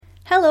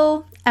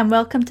Hello, and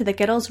welcome to the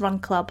Girls Run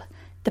Club,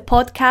 the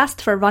podcast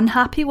for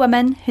run-happy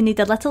women who need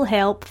a little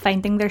help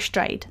finding their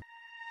stride.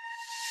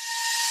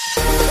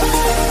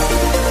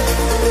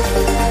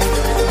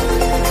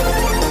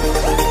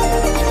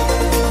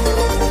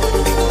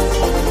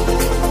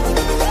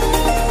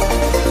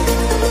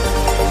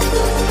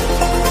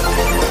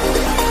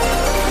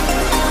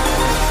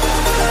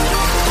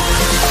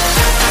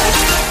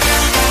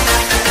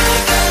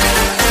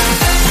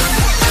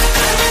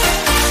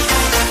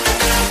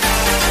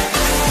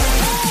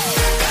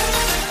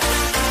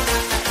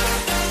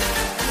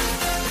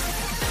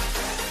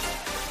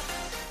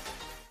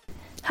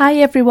 Hi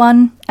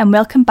everyone, and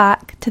welcome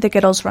back to the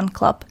Girls Run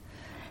Club.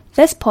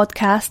 This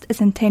podcast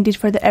is intended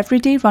for the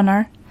everyday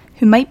runner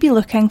who might be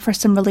looking for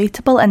some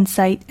relatable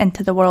insight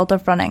into the world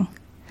of running.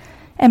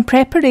 In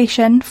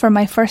preparation for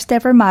my first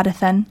ever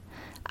marathon,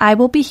 I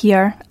will be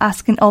here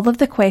asking all of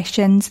the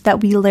questions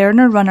that we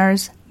learner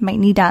runners might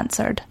need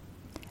answered.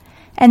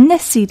 In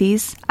this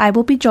series, I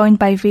will be joined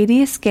by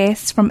various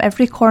guests from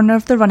every corner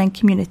of the running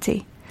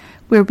community,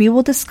 where we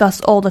will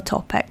discuss all the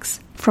topics,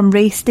 from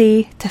race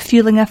day to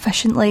fueling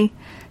efficiently,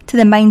 to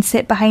the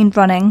mindset behind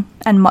running,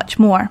 and much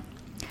more.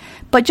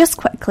 But just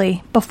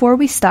quickly, before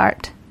we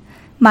start,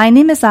 my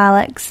name is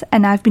Alex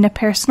and I've been a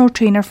personal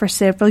trainer for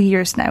several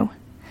years now.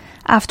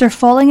 After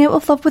falling out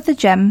of love with the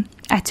gym,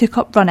 I took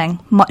up running,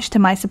 much to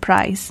my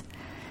surprise.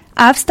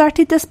 I've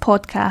started this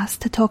podcast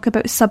to talk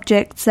about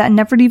subjects that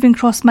never even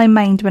crossed my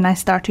mind when I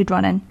started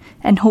running,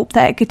 and hope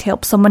that it could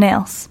help someone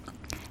else.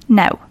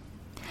 Now,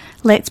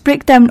 let's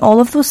break down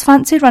all of those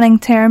fancy running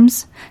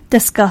terms,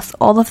 discuss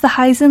all of the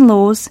highs and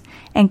lows,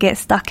 and get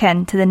stuck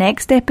into the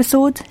next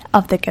episode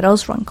of the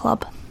Girls Run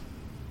Club.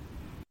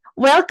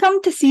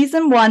 Welcome to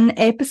Season 1,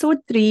 Episode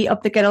 3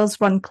 of the Girls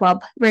Run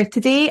Club, where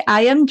today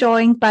I am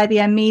joined by the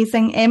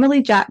amazing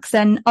Emily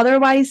Jackson,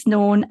 otherwise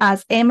known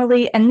as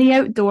Emily in the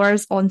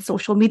Outdoors on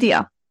social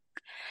media.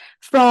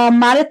 From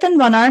marathon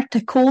runner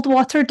to cold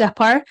water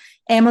dipper,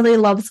 Emily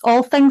loves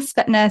all things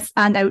fitness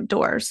and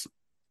outdoors.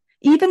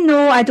 Even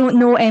though I don't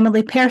know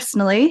Emily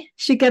personally,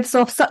 she gives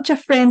off such a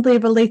friendly,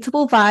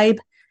 relatable vibe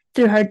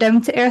through her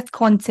down-to-earth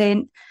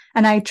content,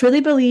 and I truly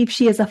believe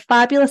she is a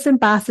fabulous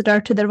ambassador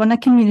to the runner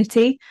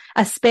community,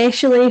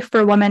 especially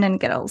for women and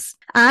girls.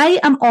 I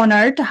am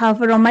honoured to have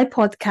her on my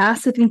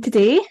podcast with me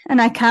today,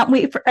 and I can't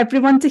wait for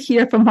everyone to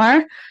hear from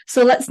her.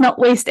 So let's not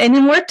waste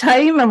any more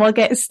time and we'll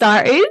get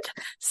started.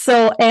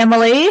 So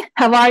Emily,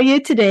 how are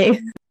you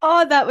today?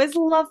 Oh, that was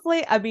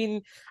lovely. I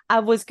mean, I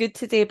was good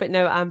today, but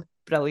now I'm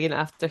brilliant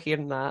after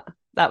hearing that.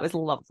 That was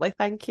lovely.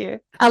 Thank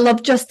you. I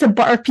love just to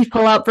butter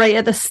people up right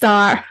at the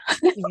start.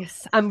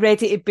 Yes, I'm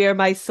ready to bare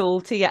my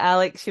soul to you,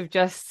 Alex.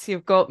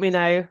 You've got me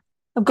now.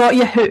 I've got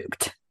you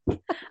hooked.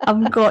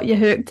 I've got you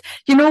hooked.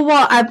 You know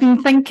what? I've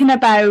been thinking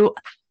about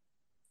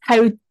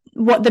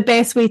what the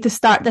best way to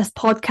start this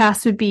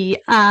podcast would be.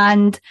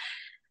 And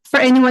for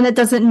anyone that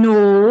doesn't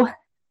know,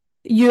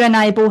 you and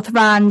I both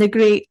ran the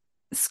Great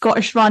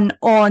Scottish Run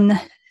on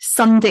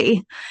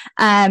Sunday,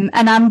 and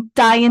I'm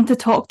dying to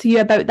talk to you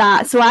about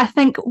that. So I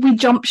think we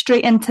jump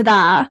straight into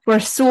that. We're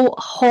so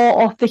hot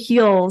off the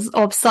heels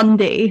of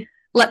Sunday.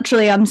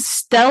 Literally, I'm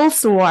still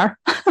sore.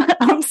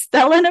 I'm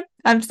still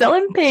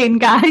in pain,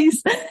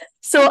 guys.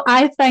 So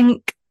I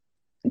think,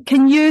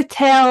 can you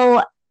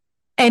tell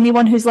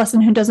anyone who's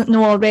listening who doesn't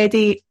know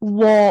already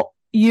what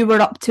you were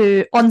up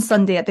to on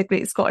Sunday at the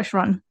Great Scottish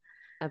Run?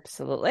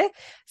 Absolutely.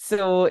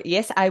 So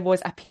yes, I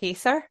was a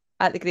pacer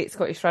at the Great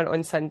Scottish Run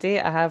on Sunday.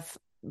 I have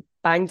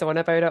banged on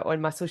about it on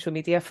my social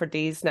media for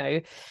days now.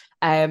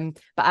 But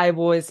I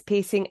was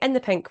pacing in the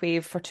Pink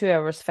Wave for 2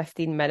 hours,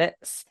 15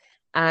 minutes.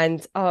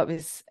 And it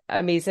was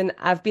amazing.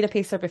 I've been a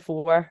pacer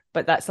before,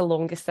 but that's the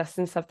longest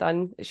distance I've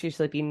done. It's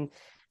usually been,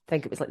 I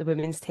think it was like the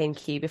women's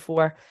 10K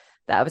before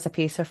that I was a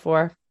pacer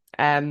for.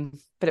 But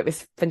it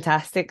was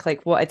fantastic.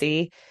 Like, what a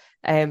day.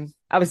 I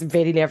was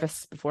very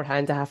nervous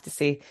beforehand, I have to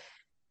say.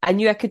 I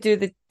knew I could do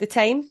the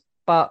time,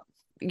 but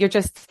you're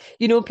just,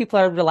 people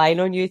are relying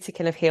on you to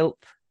kind of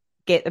help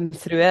get them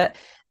through it,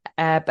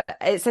 but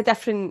it's a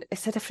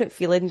different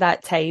feeling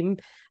that time.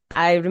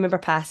 I remember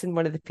passing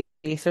one of the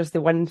pacers,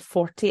 the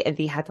 140, and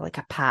they had like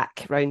a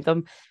pack around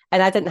them,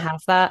 and I didn't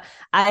have that.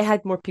 I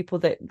had more people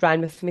that ran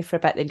with me for a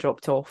bit then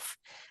dropped off,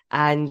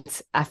 and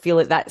I feel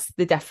like that's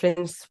the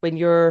difference when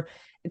you're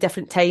at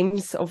different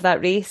times of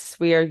that race,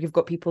 where you've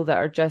got people that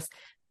are just,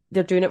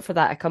 they're doing it for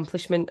that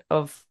accomplishment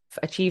of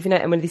achieving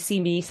it, and when they see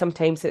me,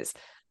 sometimes it's,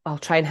 I'll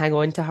try and hang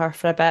on to her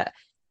for a bit.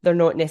 They're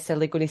not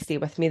necessarily going to stay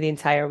with me the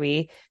entire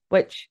way,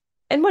 which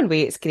in one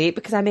way it's great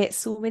because I met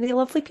so many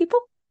lovely people,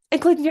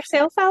 including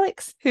yourself,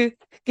 Alex, who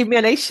gave me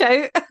a nice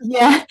shout.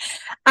 Yeah,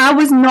 I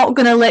was not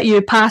going to let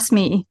you pass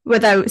me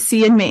without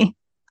seeing me.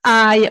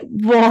 I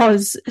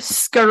was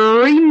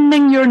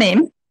screaming your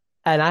name.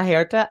 And I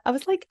heard it. I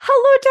was like,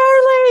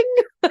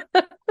 hello,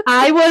 darling.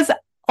 I was,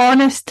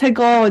 honest to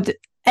God,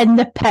 in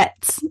the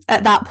pits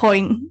at that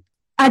point.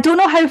 I don't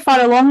know how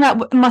far along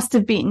that must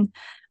have been.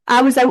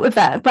 I was out of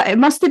it, but it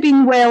must have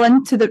been well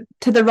into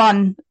the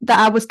run that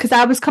I was, because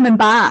I was coming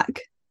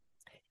back.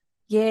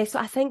 Yeah, so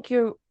I think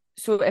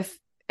if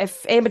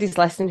if anybody's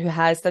listening who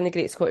has done the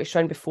Great Scottish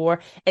Run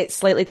before, it's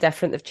slightly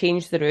different. They've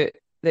changed the route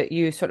that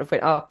you sort of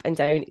went up and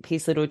down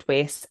Paisley Road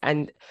West,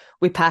 and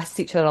we passed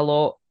each other a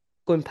lot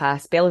going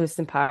past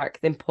Bellahouston Park,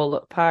 then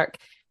Pollock Park,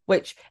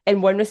 which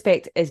in one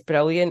respect is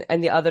brilliant.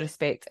 In the other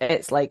respect,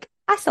 it's like,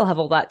 I still have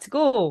all that to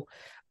go.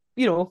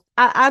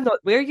 I'm not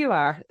where you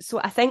are. So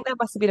I think that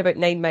must have been about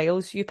 9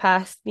 miles you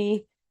passed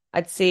me,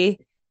 I'd say.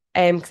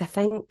 Because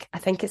I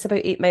think it's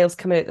about 8 miles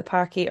coming out the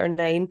park, 8 or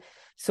 9.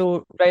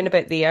 So round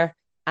about there.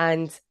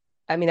 And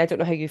I mean, I don't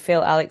know how you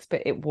felt, Alex,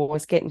 but it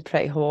was getting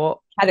pretty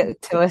hot. Had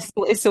it to us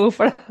so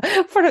for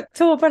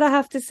October, I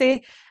have to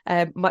say.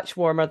 Much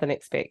warmer than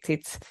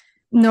expected.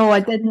 No, I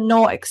did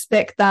not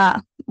expect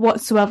that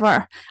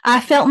whatsoever. I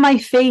felt my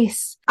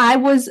face. I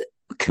was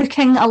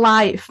cooking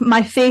alive.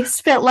 My face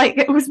felt like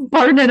it was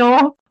burning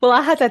off. Well,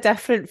 I had a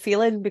different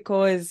feeling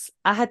because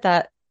I had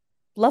that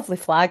lovely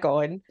flag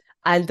on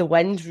and the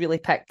wind really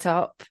picked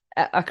up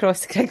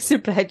across the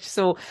Kingston Bridge.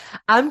 So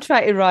I'm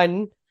trying to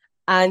run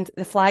and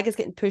the flag is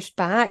getting pushed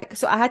back.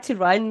 So I had to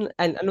run,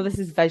 and I know this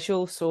is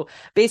visual. So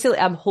basically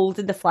I'm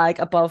holding the flag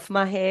above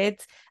my head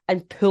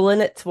and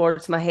pulling it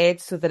towards my head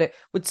so that it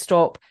would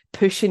stop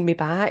pushing me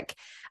back.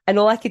 And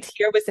all I could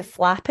hear was the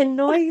flapping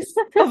noise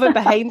of it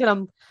behind.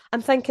 And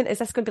I'm thinking, is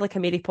this going to be like a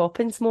Mary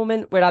Poppins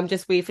moment where I'm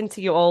just waving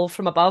to you all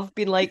from above,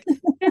 being like,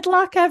 good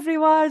luck,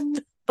 everyone?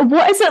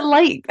 What is it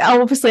like,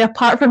 obviously,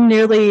 apart from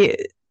nearly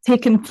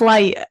taking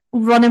flight,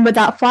 running with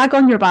that flag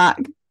on your back?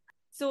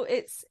 So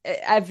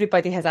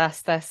everybody has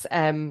asked this,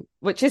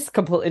 which is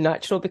completely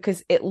natural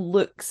because it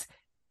looks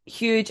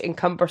huge and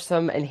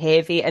cumbersome and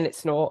heavy, and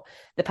it's not.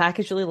 The pack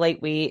is really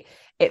lightweight.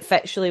 It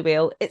fits really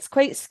well. It's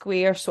quite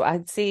square, so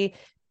I'd say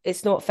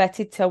it's not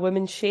fitted to a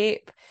woman's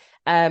shape.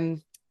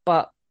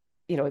 But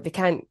they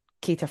can't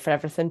cater for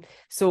everything.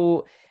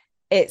 So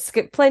it's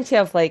got plenty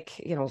of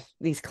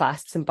these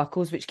clasps and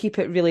buckles which keep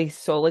it really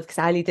solid because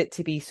I need it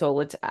to be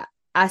solid.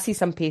 I see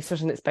some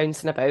pacers and it's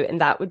bouncing about,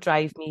 and that would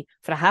drive me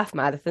for a half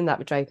marathon. That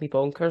would drive me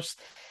bonkers.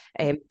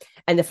 And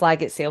the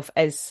flag itself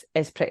is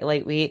pretty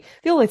lightweight.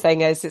 The only thing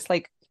is, it's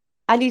like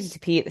I needed to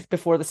pee it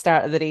before the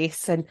start of the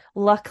race, and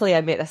luckily I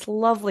met this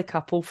lovely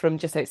couple from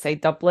just outside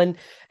Dublin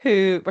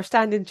who were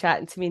standing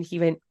chatting to me, and he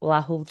went, "Will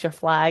I hold your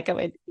flag?" I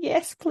went,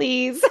 "Yes,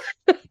 please."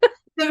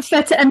 Didn't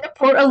fit it in the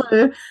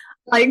Portaloo,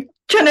 like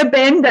trying to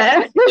bend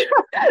it,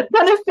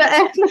 trying to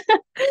fit in.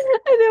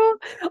 I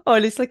know,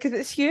 honestly, because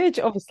it's huge,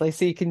 obviously,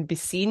 so you can be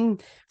seen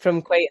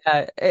from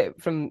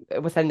from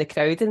within the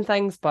crowd and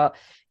things. But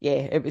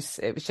yeah, it was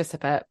just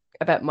a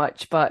bit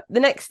much. But the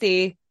next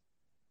day,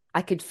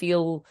 I could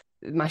feel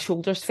my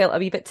shoulders felt a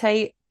wee bit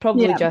tight.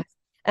 Probably just,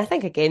 I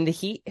think again the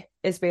heat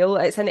as well.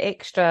 It's an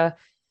extra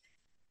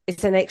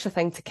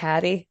thing to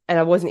carry, and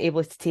I wasn't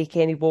able to take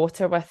any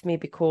water with me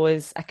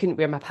because I couldn't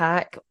wear my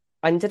pack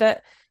under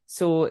it.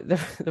 So there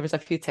was a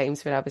few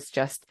times where I was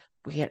just,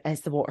 where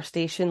is the water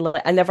station?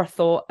 Like, I never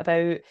thought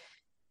about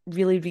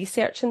really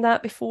researching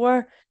that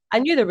before. I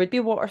knew there would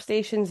be water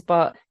stations,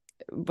 but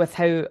with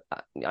how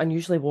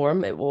unusually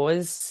warm it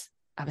was,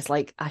 I was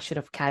like, I should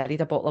have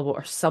carried a bottle of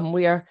water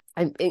somewhere.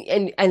 And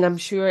I'm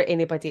sure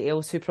anybody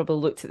else who probably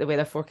looked at the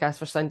weather forecast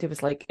for Sunday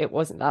was like, it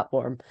wasn't that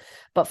warm.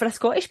 But for a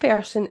Scottish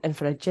person and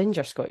for a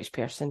ginger Scottish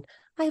person,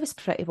 I was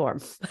pretty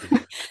warm.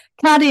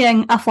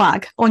 Carrying a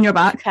flag on your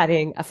back.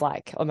 Carrying a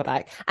flag on my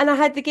back. And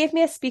they gave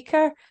me a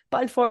speaker,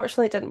 but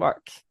unfortunately it didn't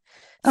work.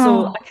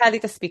 So I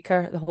carried a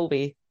speaker the whole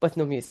way with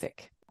no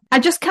music. I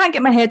just can't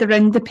get my head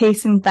around the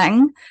pacing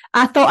thing.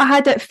 I thought I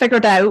had it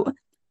figured out.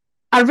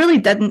 I really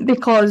didn't,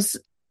 because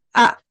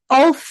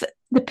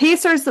the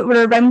pacers that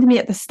were around me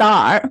at the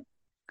start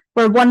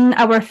were 1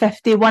 hour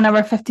 50, 1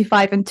 hour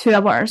 55 and 2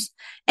 hours.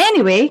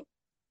 Anyway,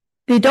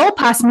 they'd all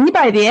passed me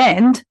by the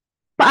end,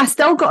 but I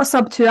still got a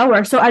sub 2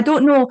 hour. So I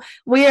don't know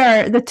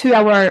where the 2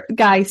 hour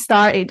guy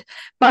started.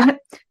 But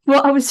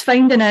what I was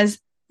finding is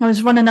I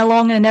was running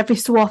along, and every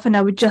so often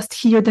I would just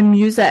hear the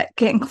music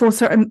getting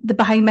closer to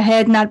behind my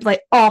head, and I'd be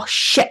like, oh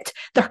shit,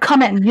 they're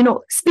coming,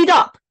 speed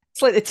up.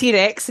 It's like the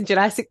T-Rex in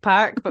Jurassic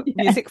Park, but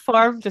music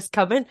form just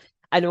coming.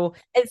 I know.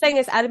 And the thing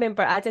is, I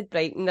remember I did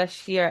Brighton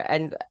this year,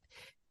 and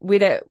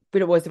where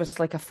it was, there was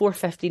like a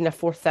 4:15 and a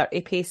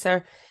 4:30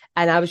 pacer.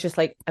 And I was just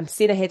like, I'm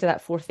staying ahead of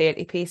that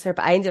 4:30 pacer,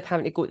 but I ended up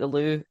having to go to the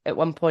loo at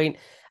one point,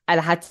 and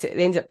they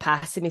ended up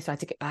passing me, so I had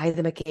to get by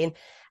them again.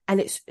 And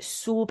it's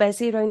so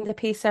busy around the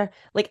pacer.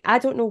 Like, I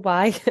don't know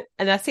why,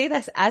 and I say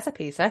this as a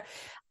pacer,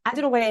 I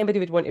don't know why anybody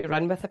would want to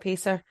run with a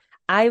pacer.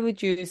 I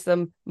would use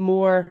them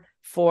more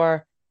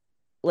for,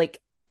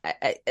 like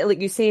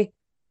you say,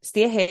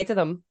 stay ahead of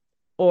them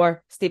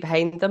or stay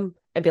behind them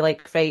and be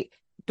like, right,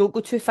 don't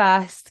go too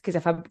fast, because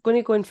if I'm going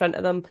to go in front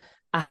of them,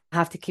 I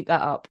have to keep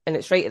that up, and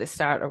it's right at the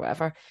start or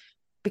whatever,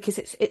 because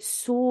it's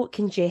so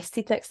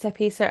congested next to a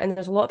pacer, and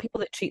there's a lot of people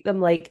that treat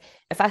them like,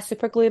 if I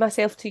super glue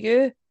myself to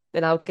you,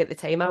 then I'll get the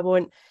time I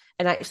want,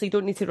 and I actually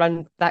don't need to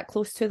run that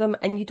close to them.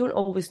 And you don't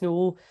always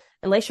know,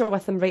 unless you're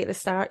with them right at the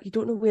start, you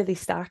don't know where they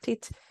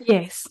started.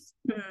 Yes.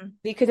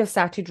 They could have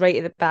started right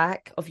at the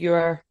back of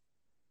your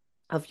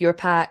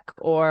pack,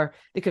 or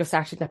they could have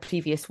started in a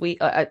previous wave,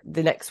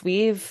 the next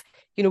wave.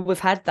 you know, we've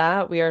had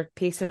that where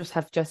pacers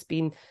have just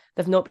been,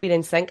 they've not been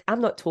in sync.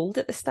 I'm not told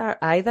at the start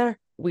either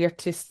where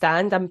to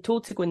stand. I'm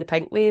told to go in the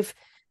pink wave,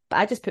 but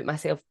I just put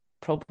myself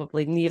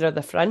probably nearer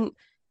the front.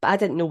 But I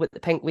didn't know what the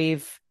pink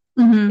wave,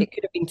 it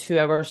could have been 2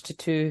 hours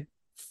to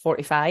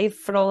 2:45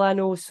 for all I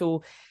know.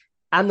 So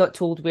I'm not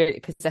told where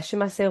to position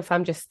myself.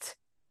 I'm just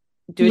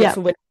doing it.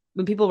 So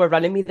when people were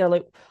running me, they're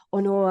like, oh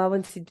no, I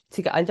wanted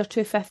to get under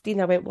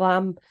 2:15. I went,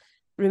 well,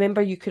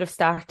 remember you could have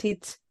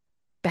started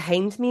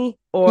behind me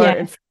or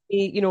in front of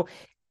me. You know,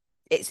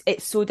 it's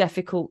so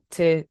difficult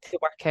to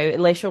work out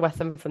unless you're with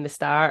them from the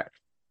start.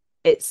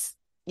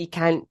 You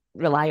can't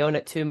rely on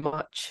it too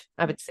much,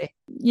 I would say.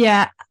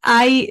 Yeah,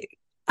 I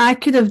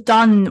could have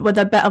done with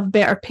a bit of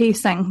better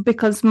pacing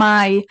because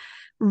my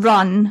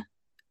run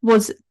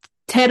was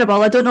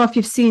terrible. I don't know if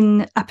you've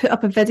seen, I put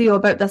up a video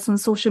about this on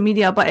social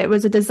media, but it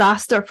was a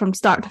disaster from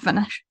start to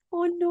finish.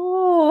 Oh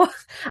no.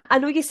 I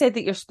know you said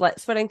that your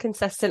splits were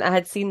inconsistent. I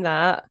had seen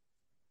that,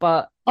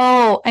 but...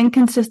 Oh,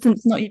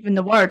 inconsistent's not even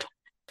the word.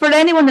 For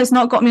anyone that's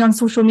not got me on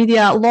social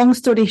media, long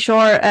story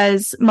short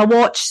is my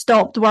watch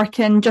stopped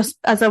working just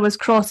as I was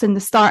crossing the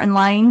starting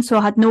line. So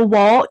I had no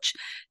watch.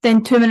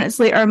 Then 2 minutes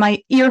later,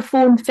 my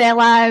earphone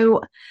fell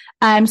out.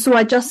 So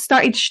I just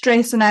started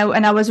stressing out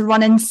and I was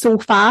running so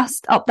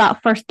fast up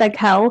that first big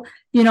hill.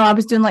 You know, I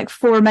was doing like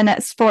 4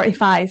 minutes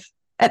 45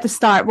 at the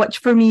start, which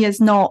for me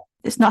it's not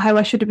how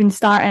I should have been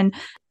starting.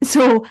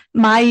 So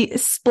my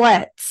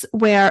splits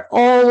were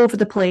all over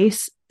the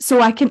place.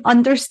 So I can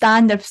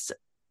understand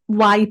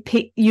why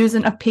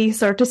using a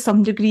pacer to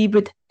some degree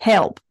would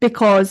help,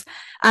 because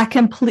I've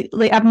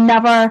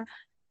never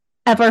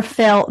ever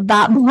felt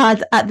that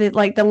bad at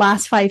the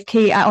last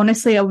 5K.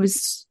 I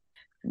was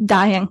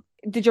dying.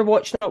 Did your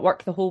watch not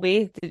work the whole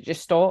way? Did it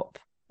just stop?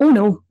 Oh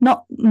no,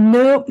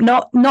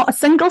 not a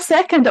single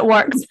second it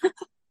worked.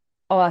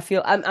 Oh,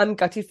 I'm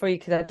gutted for you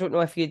because I don't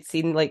know if you'd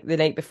seen like the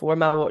night before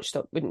my watch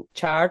wouldn't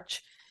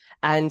charge.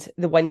 And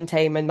the one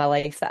time in my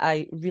life that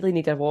I really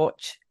need a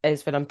watch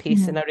is when I'm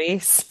pacing a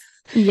race.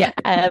 Yeah.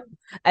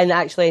 And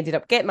I actually ended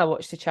up getting my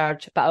watch to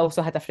charge, but I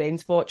also had a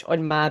friend's watch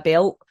on my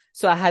belt.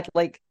 So I had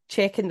like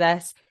checking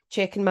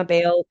my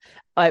belt.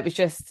 It was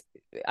just,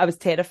 I was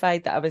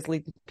terrified that I was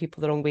leading people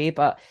the wrong way.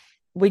 But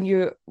when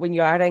you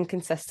are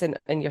inconsistent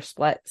in your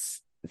splits,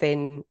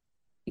 then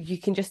you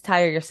can just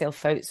tire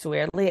yourself out so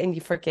early and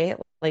you forget,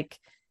 like,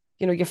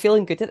 you know, you're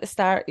feeling good at the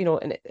start, you know,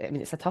 and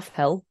it's a tough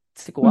hill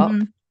to go up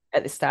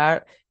at the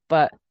start,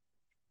 but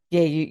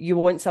yeah, you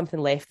want something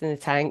left in the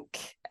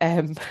tank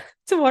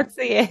towards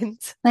the end.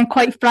 And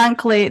quite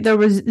frankly, there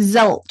was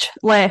zilch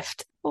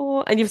left.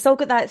 Oh, and you've still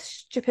got that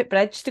stupid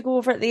bridge to go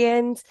over at the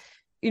end.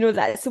 You know,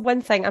 that's the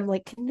one thing I'm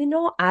like, can they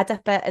not add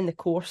a bit in the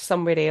course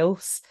somewhere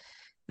else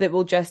that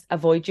will just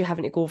avoid you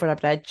having to go over a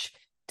bridge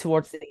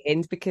towards the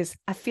end? Because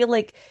I feel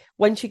like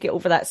once you get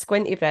over that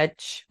Squinty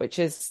Bridge, which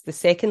is the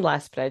second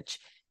last bridge,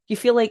 you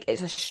feel like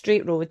it's a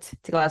straight road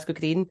to Glasgow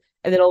Green,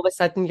 and then all of a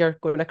sudden you're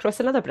going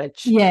across another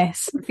bridge.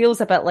 Yes. It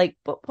feels a bit like,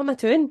 what am I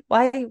doing?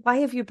 Why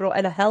have you brought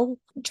in a hill?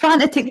 Trying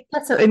to take the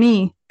piss out of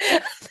me.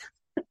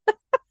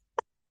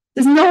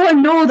 Does no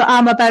one know that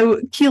I'm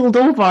about keeled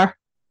over?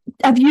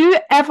 Have you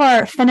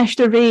ever finished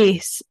a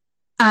race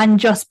and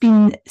just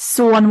been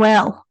so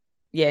unwell?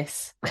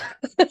 Yes.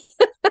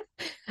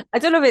 I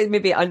don't know if it's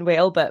maybe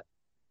unwell, but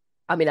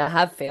I mean, I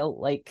have felt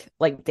like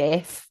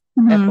death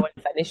upon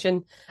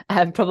finishing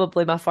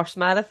probably my first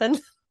marathon,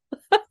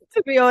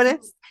 to be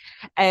honest.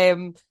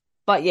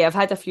 But yeah, I've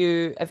had a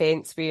few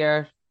events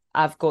where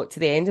I've got to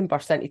the end and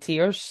burst into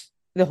tears.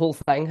 The whole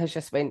thing has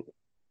just went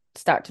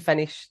start to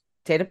finish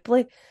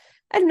terribly.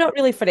 And not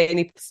really for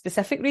any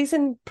specific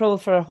reason, probably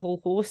for a whole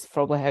host,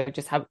 probably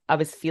how I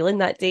was feeling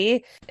that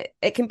day.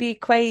 It can be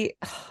quite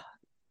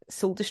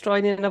soul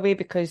destroying in a way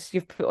because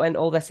you've put in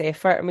all this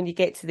effort, and when you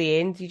get to the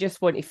end, you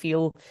just want to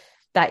feel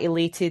that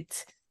elated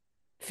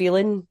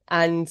feeling.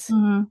 And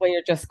when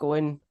you're just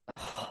going,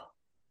 oh,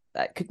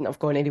 that couldn't have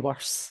gone any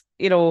worse.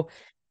 You know,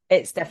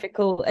 it's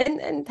difficult.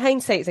 And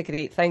hindsight's a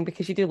great thing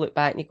because you do look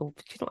back and you go,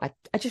 you know,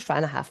 I just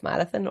ran a half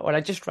marathon, or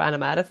I just ran a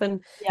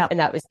marathon, and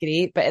that was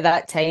great. But at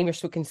that time, you're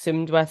so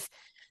consumed with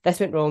this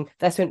went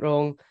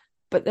wrong.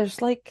 But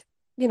there's like,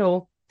 you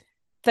know,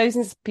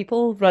 thousands of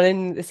people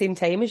running at the same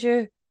time as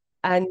you,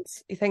 and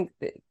you think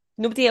that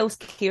nobody else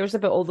cares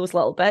about all those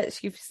little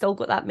bits. You've still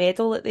got that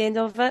medal at the end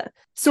of it.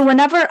 So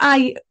whenever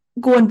I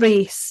go and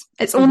race,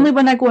 it's only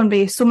when I go and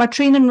race. So my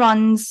training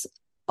runs,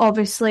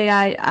 obviously,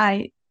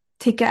 I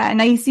take it at a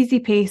nice, easy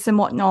pace and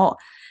whatnot.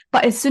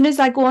 But as soon as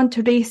I go on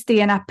to race day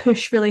and I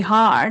push really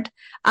hard,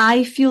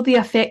 I feel the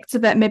effects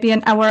of it maybe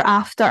an hour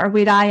after,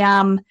 where I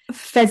am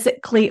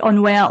physically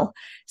unwell.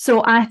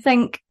 So I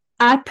think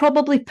I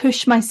probably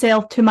push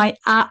myself to my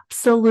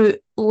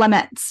absolute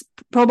limits,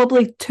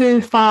 probably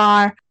too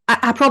far.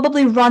 I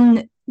probably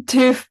run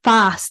too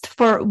fast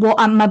for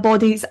what my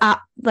body's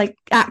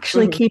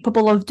actually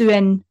capable of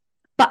doing.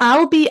 But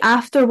I'll be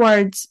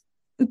afterwards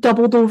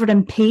doubled over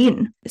in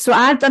pain. So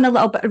I'd done a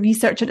little bit of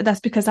research into this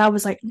because I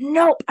was like,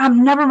 nope,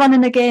 I'm never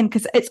running again,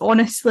 because it's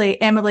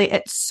honestly, Emily,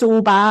 it's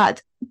so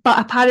bad. But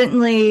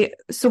apparently,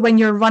 so when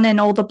you're running,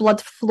 all the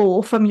blood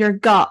flow from your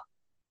gut,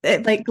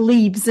 it like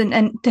leaves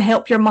and to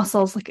help your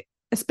muscles, like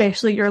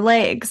especially your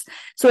legs.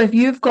 So if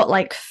you've got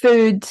like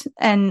food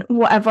and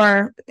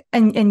whatever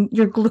and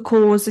your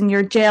glucose and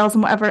your gels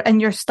and whatever in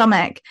your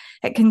stomach,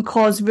 it can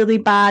cause really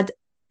bad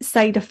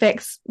side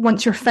effects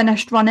once you're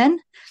finished running.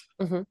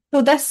 Mm-hmm.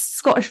 So this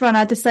Scottish run,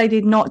 I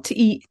decided not to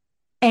eat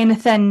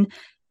anything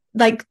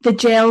like the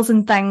gels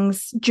and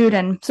things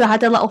during. So I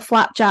had a little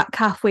flapjack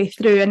halfway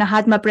through and I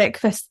had my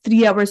breakfast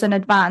 3 hours in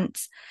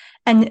advance.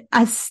 And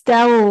I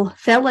still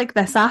felt like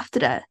this after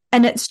it.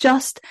 And it's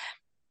just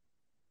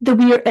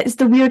it's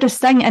the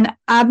weirdest thing. And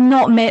I've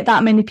not met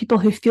that many people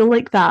who feel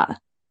like that.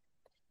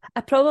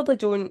 I probably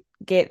don't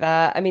get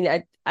that. I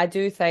mean, I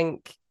do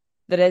think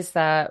there is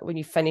that when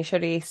you finish a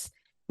race,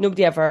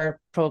 nobody ever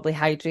probably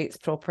hydrates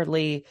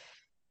properly.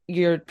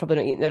 You're probably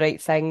not eating the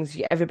right things.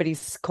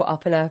 Everybody's caught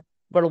up in a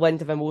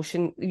whirlwind of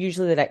emotion.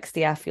 Usually the next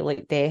day I feel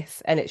like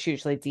death, and it's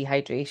usually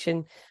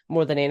dehydration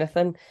more than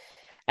anything.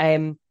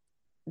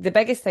 The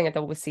biggest thing I'd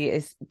always say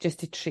is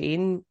just to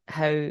train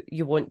how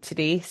you want to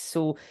race.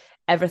 So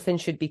everything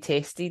should be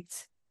tested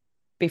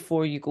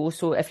before you go.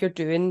 So if you're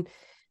doing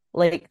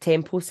like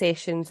tempo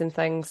sessions and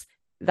things,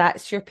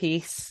 that's your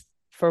pace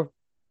for,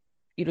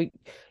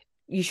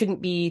 you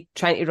shouldn't be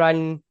trying to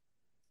run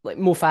like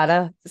Mo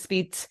Farah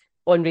speed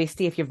on race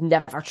day if you've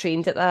never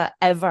trained at that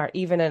ever,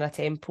 even in a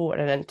tempo or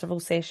an interval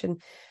session.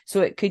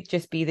 So it could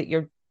just be that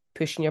you're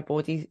pushing your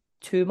body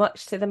too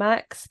much to the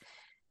max,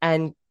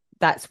 and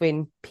that's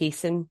when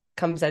pacing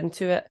comes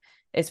into it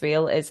as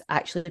well, is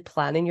actually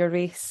planning your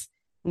race,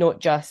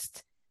 not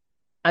just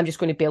I'm just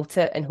going to belt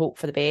it and hope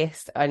for the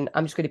best, and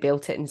I'm just going to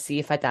belt it and see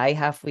if I die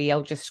halfway,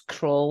 I'll just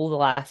crawl the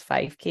last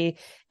 5k.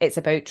 It's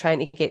about trying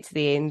to get to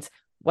the end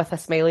with a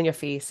smile on your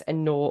face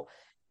and not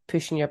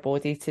pushing your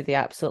body to the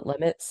absolute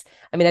limits.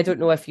 I mean, I don't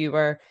know if you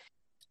were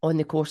on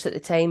the course at the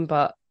time,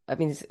 but I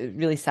mean,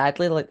 really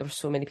sadly, like there were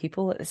so many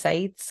people at the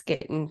sides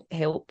getting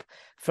help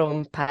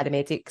from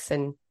paramedics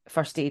and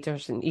first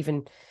aiders, and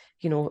even,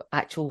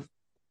 actual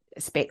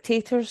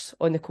spectators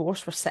on the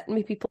course were sitting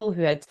with people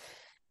who had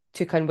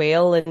took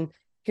unwell. And,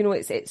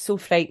 it's so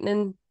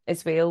frightening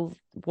as well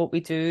what we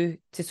do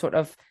to sort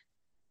of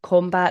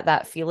combat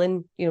that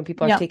feeling.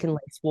 People are taking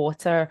less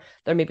water,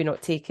 they're maybe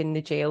not taking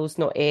the gels,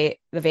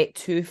 they've ate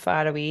too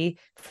far away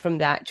from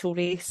the actual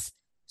race,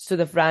 so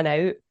they've ran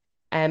out,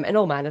 and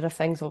all manner of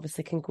things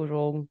obviously can go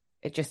wrong,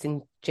 just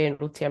in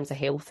general terms of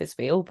health as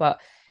well. But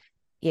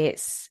yeah,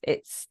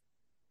 it's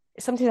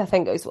something I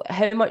think is,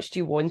 how much do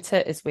you want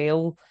it as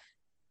well?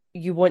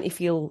 You want to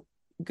feel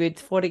good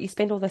for it. You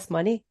spend all this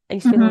money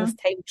and you spend all this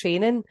time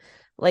training,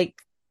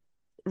 like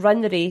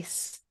run the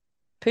race,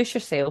 push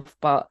yourself,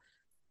 but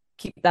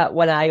keep that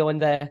one eye on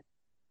the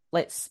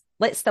let's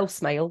still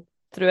smile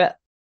through it.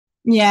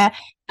 Yeah,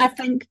 I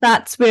think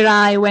that's where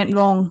I went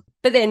wrong.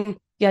 But then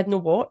you had no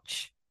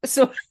watch.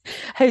 So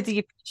how do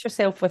you push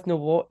yourself with no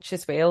watch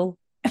as well?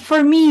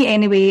 For me,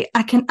 anyway,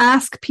 I can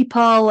ask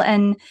people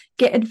and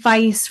get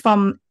advice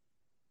from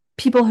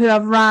people who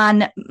have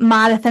ran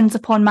marathons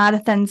upon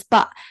marathons,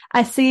 but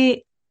I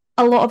say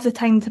a lot of the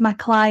time to my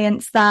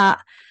clients that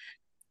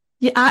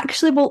you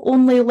actually will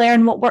only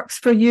learn what works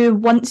for you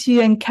once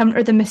you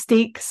encounter the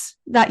mistakes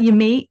that you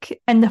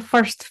make in the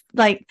first,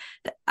 like,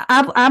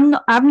 I'm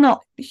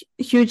not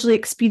hugely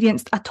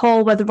experienced at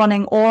all with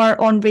running or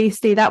on race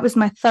day. That was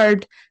my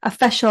third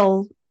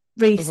official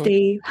race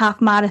day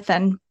half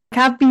marathon.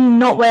 I've been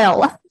not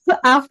well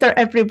after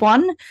every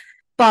one,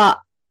 but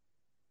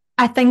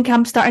I think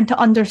I'm starting to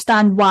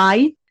understand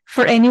why.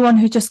 For anyone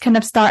who's just kind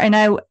of starting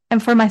out,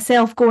 and for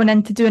myself going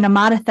into doing a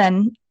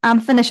marathon, I'm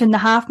finishing the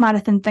half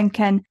marathon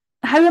thinking,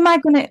 how am I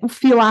going to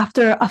feel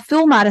after a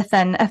full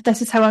marathon if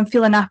this is how I'm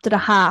feeling after a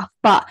half?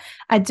 But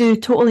I do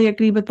totally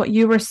agree with what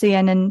you were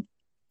saying, and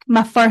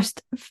my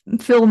first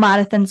full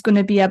marathon is going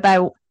to be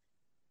about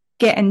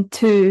getting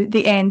to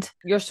the end.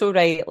 You're so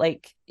right.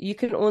 Like, you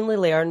can only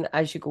learn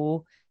as you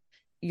go.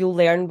 You'll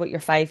learn what your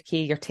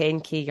 5k, your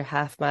 10k, your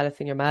half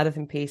marathon, your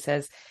marathon pace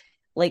is.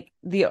 Like,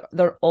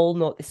 they're all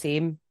not the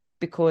same,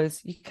 because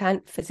you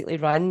can't physically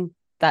run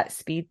that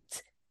speed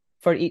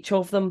for each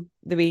of them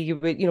the way you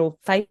would,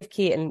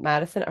 5k and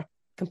marathon are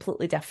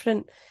completely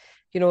different,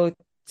 so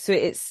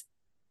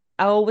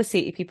I always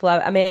say to people,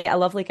 I met a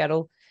lovely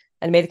girl,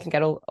 an American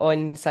girl,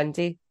 on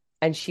Sunday,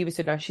 and she's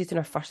doing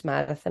her first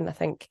marathon, I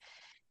think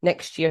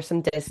next year,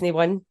 some Disney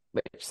one,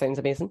 which sounds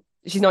amazing.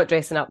 She's not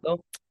dressing up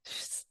though,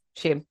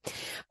 shame.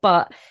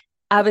 But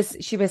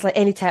she was like,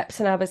 any tips?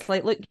 And I was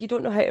like, look, you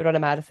don't know how to run a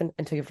marathon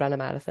until you've run a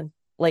marathon.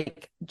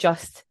 Like,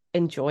 just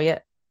enjoy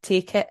it.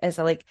 Take it as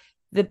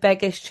the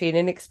biggest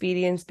training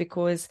experience,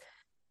 because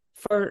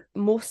for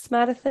most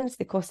marathons,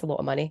 they cost a lot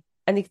of money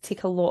and they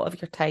take a lot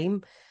of your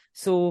time.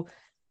 So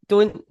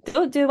don't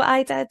do what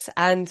I did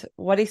and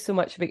worry so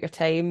much about your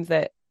time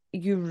that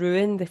you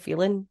ruin the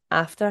feeling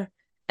after.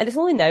 And it's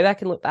only now I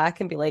can look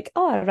back and be like,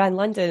 oh, I ran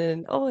London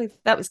and oh,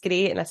 that was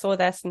great. And I saw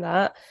this and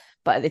that.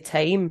 But at the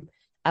time,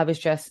 I was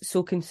just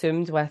so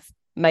consumed with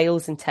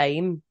miles and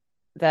time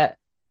that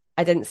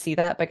I didn't see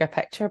that bigger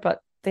picture.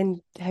 But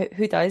then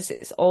who does?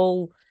 It's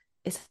all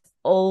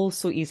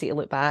so easy to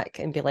look back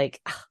and be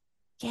like, ah,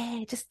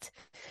 yeah,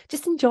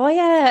 just enjoy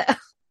it.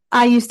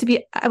 I used to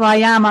be, well,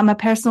 I'm a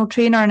personal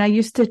trainer, and I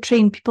used to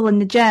train people in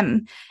the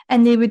gym,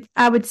 and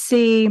I would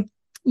say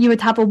you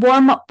would have a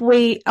warm up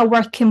weight, a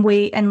working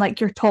weight, and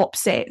like your top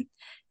set.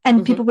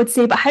 And people would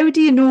say, but how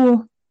do you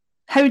know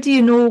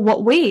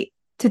what weight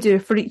to do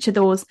for each of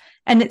those?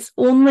 And it's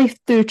only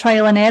through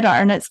trial and error,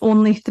 and it's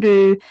only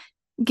through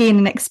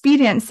gaining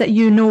experience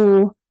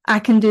that I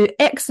can do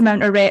X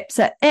amount of reps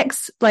at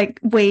X like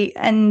weight,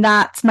 and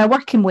that's my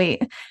working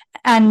weight.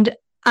 And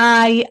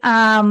I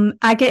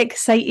get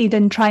excited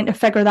in trying to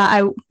figure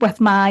that out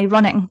with my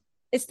running.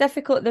 It's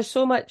difficult. There's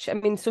so much. I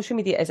mean, social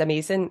media is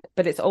amazing,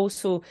 but it's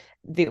also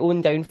the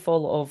own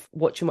downfall of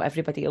watching what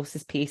everybody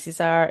else's paces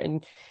are.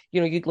 And,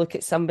 you'd look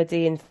at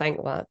somebody and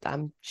think, well,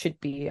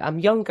 I'm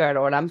younger,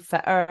 or I'm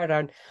fitter,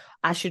 or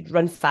I should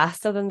run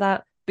faster than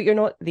that. But you're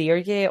not there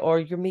yet, or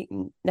you may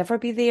never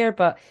be there.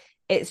 But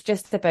it's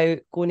just about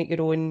going at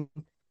your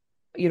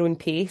own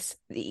pace.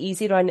 The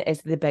easy run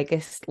is the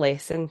biggest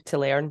lesson to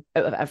learn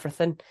out of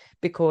everything,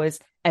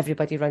 because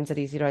everybody runs their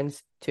easy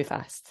runs too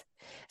fast.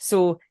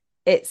 So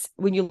it's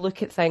when you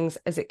look at things,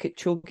 as it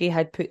Kipchoge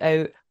had put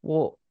out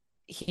what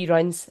he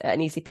runs at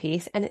an easy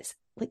pace, and it's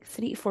like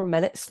 3 to 4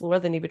 minutes slower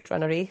than he would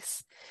run a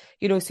race.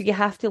 So you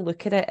have to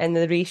look at it in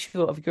the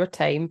ratio of your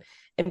time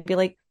and be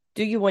like,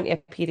 do you want to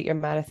appear at your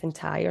marathon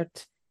tired?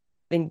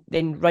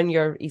 Then run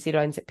your easy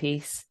runs at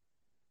pace.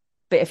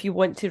 But if you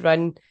want to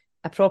run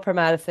a proper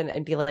marathon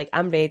and be like,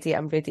 I'm ready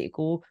to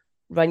go,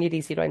 run your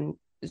easy run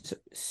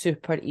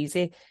super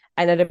easy.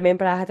 And I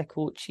remember I had a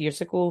coach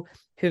years ago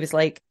who was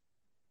like,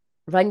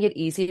 run your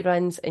easy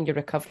runs and your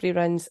recovery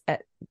runs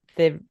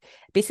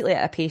basically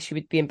at a pace you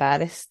would be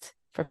embarrassed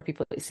for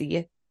people to see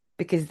you,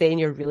 because then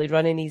you're really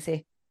running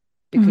easy,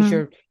 because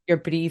you're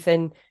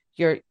breathing,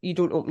 you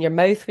don't open your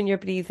mouth when you're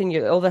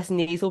breathing, all this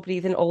nasal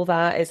breathing, all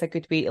that is a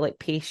good way to like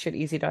pace your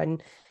easy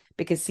run.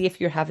 Because see,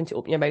 if you're having to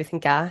open your mouth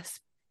and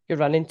gasp, you're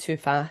running too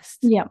fast.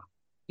 Yeah.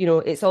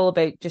 It's all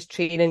about just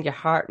training your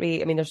heart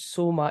rate. I mean, there's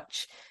so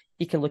much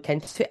you can look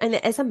into, and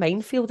it is a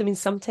minefield. I mean,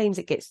 sometimes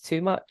it gets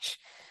too much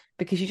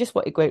because you just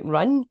want to go out and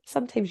run.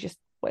 Sometimes you just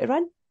want to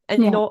run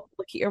and not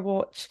look at your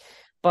watch.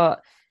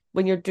 But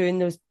when you're doing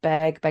those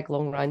big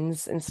long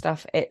runs and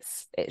stuff,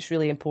 it's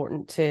really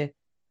important to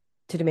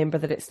remember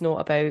that it's not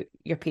about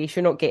your pace.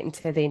 You're not getting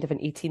to the end of an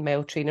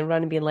 18-mile training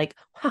run and being like,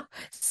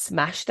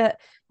 smashed it.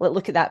 Like,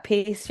 look at that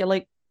pace. You're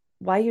like,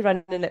 why are you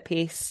running at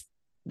pace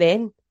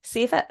then?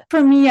 Save it.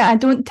 For me, I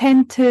don't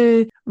tend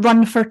to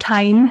run for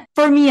time.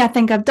 For me, I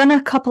think I've done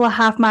a couple of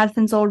half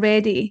marathons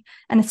already,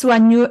 and so I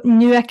knew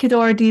I could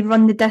already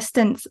run the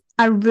distance.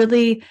 I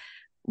really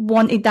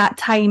wanted that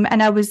time,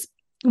 and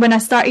when I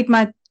started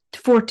my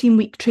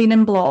 14-week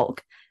training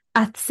block,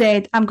 I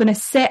said I'm going to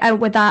set out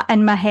with that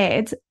in my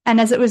head.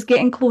 And as it was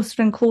getting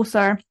closer and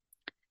closer,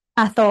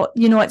 I thought,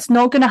 it's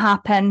not going to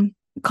happen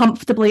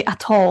comfortably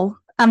at all.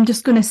 I'm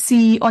just going to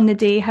see on the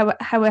day how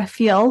I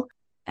feel.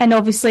 And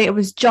obviously it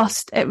was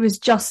just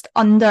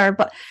under,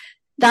 but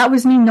that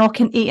was me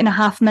knocking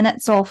 8.5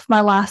 minutes off my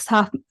last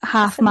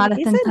half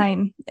marathon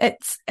time.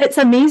 It's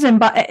amazing,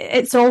 but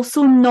it's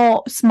also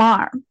not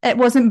smart. It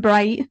wasn't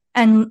bright,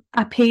 and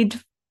I paid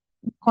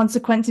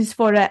consequences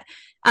for it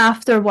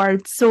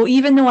afterwards. So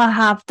even though I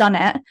have done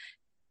it,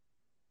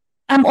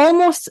 I'm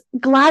almost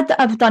glad that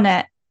I've done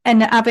it,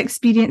 and I've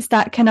experienced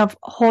that kind of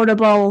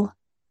horrible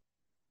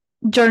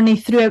journey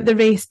throughout the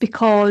race,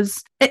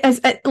 because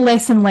it's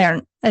lesson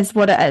learned is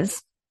what it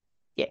is.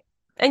 Yeah,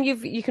 and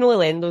you can only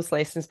learn those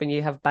lessons when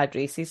you have bad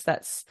races.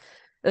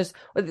 I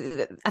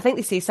think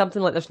they say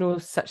something like there's no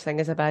such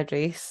thing as a bad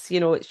race.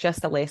 It's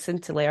just a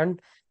lesson to learn,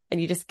 and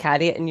you just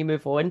carry it and you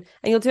move on, and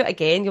you'll do it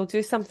again. You'll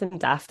do something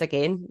daft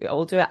again. We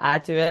all do it. I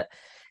do it.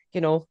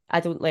 I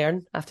don't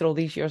learn after all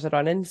these years of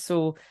running.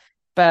 So,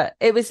 but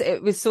it was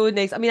so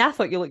nice. I mean, I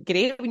thought you looked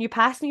great when you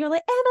passed me. You're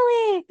like,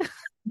 Emily.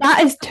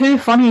 That is too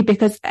funny,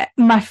 because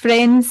my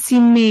friends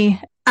seen me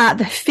at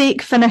the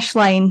fake finish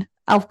line,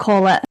 I'll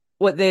call it.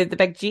 What, the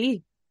big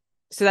G?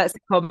 So that's the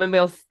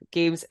Commonwealth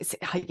Games.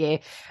 Yeah,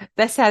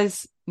 this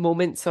has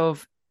moments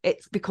of,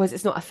 it's because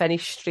it's not a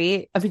finish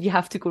straight. I mean, you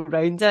have to go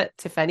round it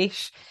to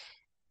finish.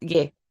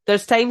 Yeah,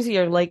 there's times where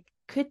you're like,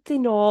 could they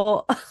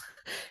not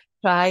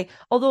try?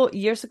 Although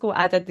years ago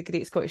I did the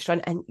Great Scottish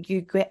Run, and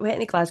you went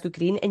into Glasgow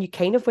Green and you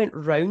kind of went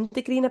round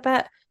the green a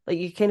bit. Like,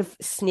 you kind of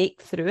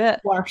snaked through it.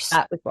 Worse.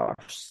 That was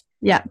worse.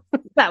 Yeah.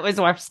 That was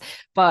worse.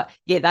 But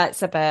yeah,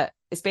 that's a bit,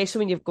 especially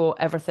when you've got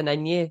everything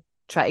in you,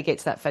 try to get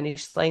to that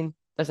finish line.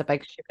 There's a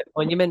big stupid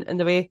monument in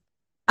the way.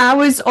 I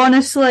was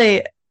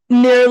honestly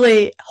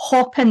nearly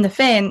hopping the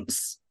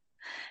fence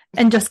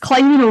and just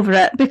climbing over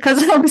it,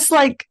 because I was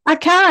like, I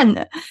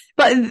can.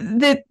 But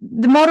the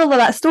moral of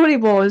that story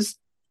was,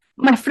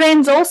 my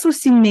friends also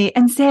seen me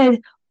and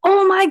said,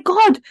 oh my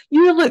God,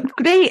 you look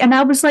great. And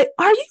I was like,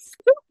 are you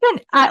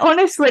joking? I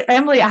honestly,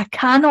 Emily, I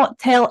cannot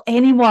tell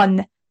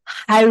anyone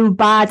how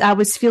bad I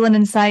was feeling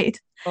inside.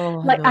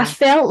 Oh, Like I no.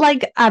 felt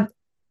like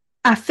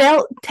I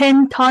felt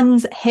 10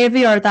 tons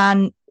heavier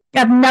than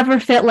I've never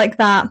felt like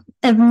that.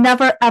 I've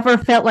never ever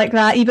felt like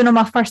that, even on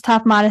my first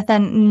half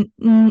marathon.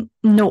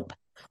 Nope.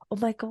 Oh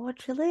my God,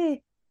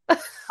 really? I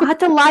had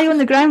to lie on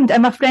the ground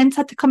and my friends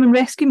had to come and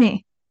rescue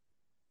me.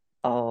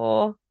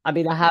 Oh, I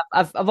mean,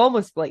 I've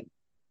almost like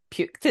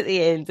puked at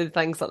the end and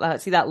things like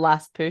that. See that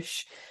last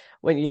push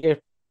when you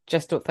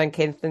just don't think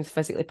anything's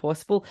physically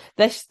possible.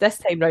 This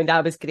time round,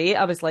 I was great.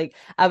 I was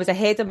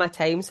ahead of my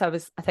time, so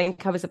I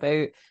think I was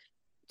about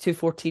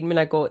 2:14 when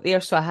I got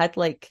there. So I had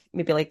like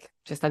maybe like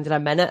just under a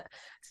minute.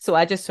 So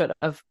I just sort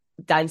of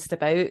danced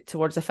about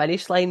towards the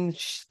finish line,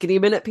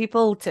 screaming at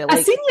people to I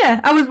like, seen you.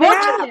 I was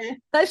yeah, watching you.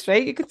 that's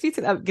right. You can see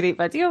that great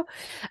video,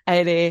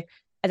 and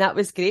that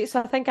was great. So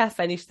I think I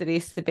finished the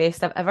race the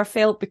best I've ever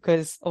felt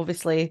because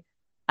obviously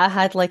I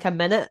had like a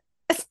minute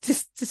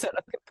just to sort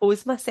of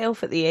compose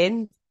myself at the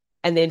end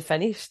and then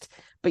finished.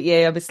 But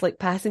yeah, I was like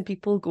passing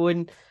people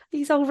going,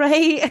 he's all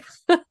right.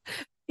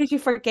 Because you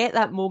forget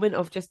that moment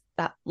of just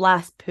that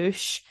last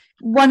push.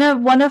 One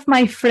of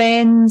my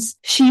friends,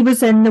 she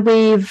was in the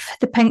wave,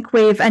 the pink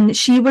wave, and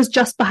she was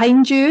just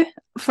behind you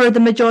for the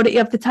majority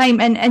of the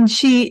time. And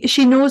she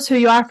knows who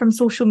you are from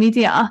social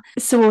media.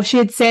 So she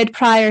had said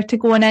prior to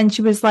going in,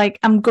 she was like,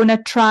 I'm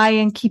gonna try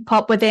and keep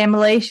up with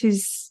Emily.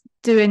 She's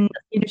doing,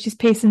 she's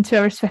pacing 2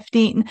 hours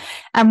 15.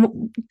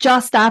 And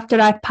just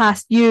after I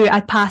passed you,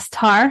 I passed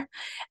her.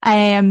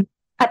 I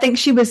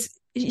think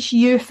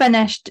you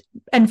finished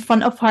in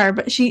front of her,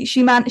 but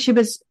she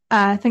was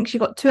I think she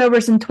got 2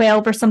 hours and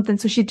 12 or something,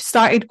 so she'd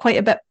started quite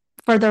a bit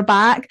further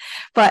back.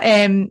 But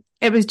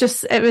it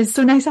was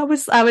so nice. I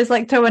was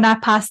like to her when I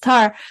passed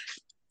her,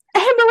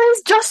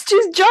 she's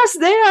just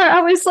there.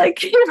 I was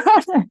like,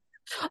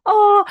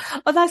 Oh,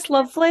 that's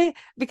lovely.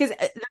 Because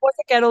there was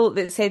a girl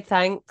that said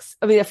thanks.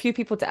 I mean, a few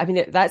people did. I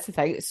mean, that's the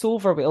thing. It's so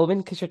overwhelming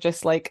because you're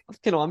just like,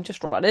 I'm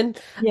just running.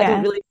 I don't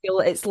yeah, really feel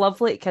it's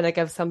lovely to kind of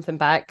give something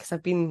back because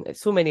I've been at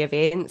so many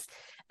events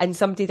and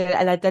somebody did,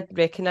 and I did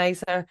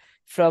recognise her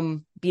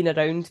from being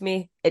around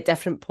me at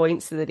different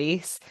points of the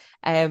race.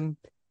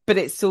 But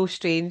it's so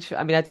strange.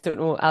 I mean, I don't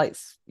know,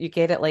 Alex, you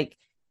get it? Like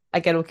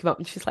a girl came up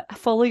and she's like, I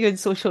follow you on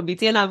social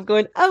media, and I'm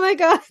going, oh my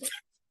God.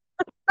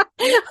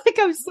 Like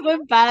I'm so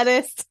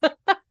embarrassed.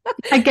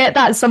 I get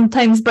that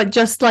sometimes, but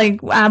just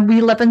like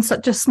we live in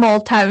such a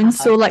small town,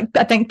 so like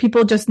I think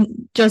people just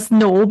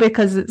know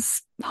because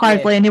it's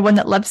hardly anyone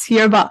that lives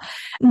here. But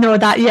no,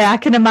 I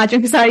can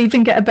imagine because I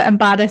even get a bit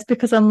embarrassed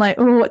because I'm like,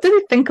 oh, what do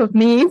they think of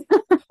me?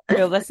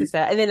 Well, this is it.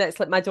 And then it's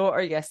like my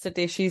daughter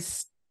yesterday,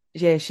 she's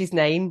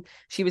 9.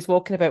 She was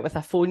walking about with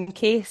a phone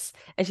case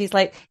and she's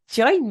like,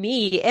 join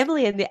me,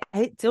 Emily, in the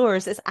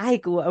outdoors as I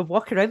go and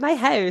walk around my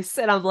house.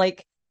 And I'm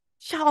like,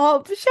 shut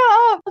up, shut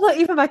up. Like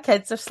even my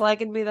kids are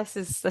slagging me. This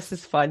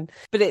is fun.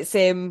 But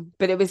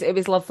it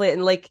was lovely.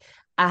 And like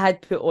I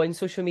had put on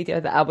social media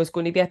that I was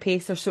going to be a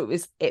pacer. So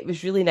it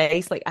was really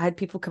nice. Like I had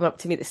people come up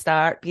to me at the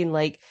start being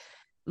like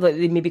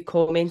they maybe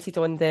commented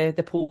on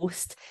the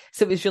post.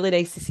 So it was really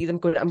nice to see them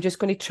going, I'm just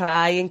going to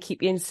try and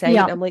keep you in sight.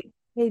 Yeah. I'm like,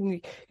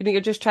 hey, you're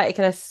just trying to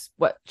kind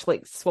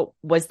of swap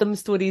wisdom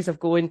stories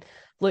of going,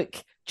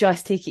 look,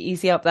 just take it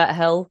easy up that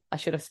hill. I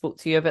should have spoke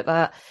to you about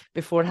that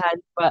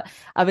beforehand, but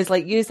I was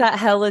like, use that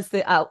hill as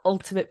the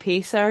ultimate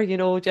pacer,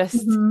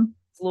 just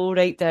slow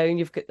right down.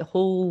 You've got the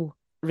whole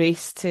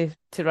race to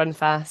run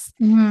fast.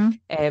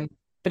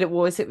 But it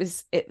was a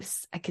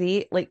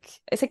great,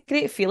 it's a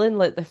great feeling.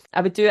 Like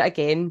I would do it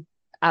again,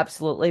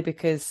 absolutely,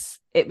 because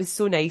it was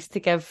so nice to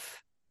give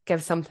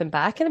something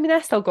back. And I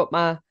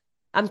mean,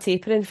 I'm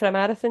tapering for a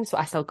marathon, so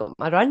I still got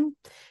my run.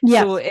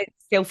 Yeah. So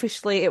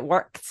it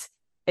worked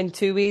in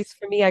 2 ways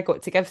for me. I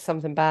got to give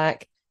something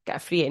back, get a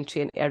free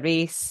entry into a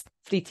race,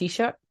 free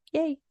t-shirt,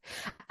 yay.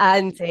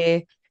 And,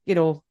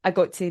 I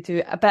got to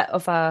do a bit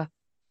of a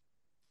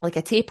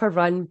taper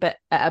run, but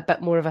at a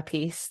bit more of a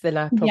pace than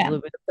I probably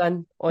would have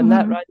done on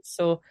that run.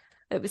 So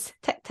it was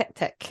tick, tick,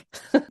 tick.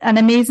 An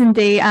amazing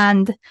day,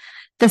 and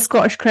the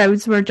Scottish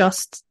crowds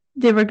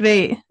they were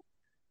great.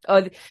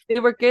 Oh, they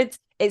were good.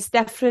 It's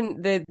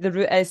different. The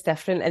route is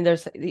different, and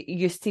you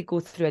used to go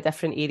through a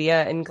different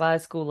area in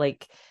Glasgow.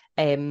 Like,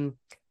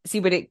 see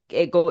when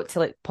it got to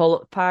like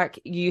Pollok Park,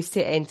 you used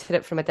to enter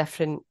it from a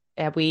different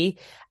way,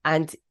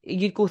 and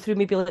you'd go through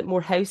maybe like more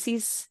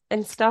houses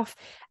and stuff,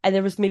 and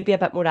there was maybe a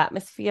bit more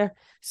atmosphere.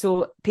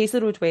 So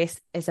Paisley Road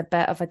West is a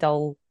bit of a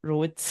dull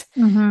road,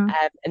 and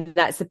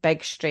that's the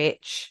big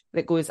stretch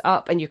that goes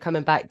up, and you're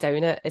coming back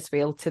down it as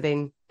well to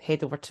then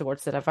head over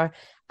towards the river,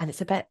 and it's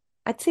a bit.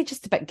 I'd say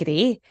just a bit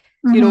grey.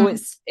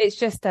 It's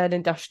just an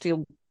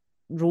industrial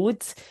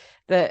road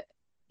that,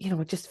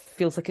 just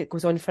feels like it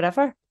goes on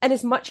forever. And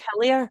it's much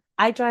hillier.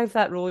 I drive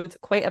that road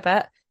quite a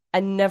bit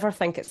and never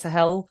think it's a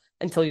hill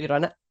until you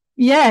run it.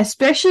 Yeah,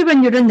 especially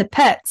when you're in the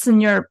pits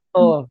and you're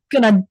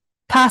gonna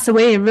pass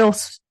away real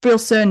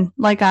soon,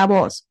 like I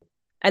was.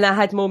 And I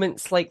had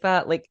moments like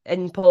that, like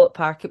in Pollok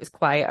Park, it was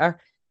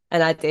quieter.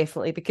 And I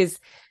definitely, because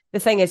the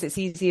thing is, it's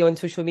easy on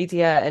social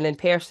media and in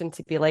person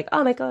to be like,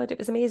 oh my God, it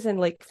was amazing,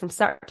 like from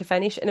start to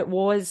finish. And it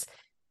was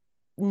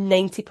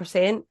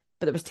 90%,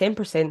 but there was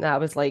 10% that I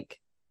was like,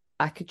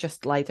 I could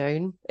just lie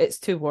down. It's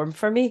too warm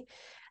for me.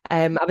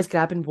 I was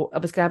grabbing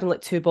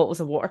like 2 bottles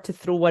of water to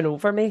throw one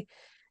over me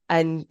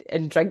and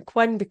drink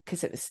one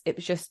because it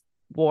was just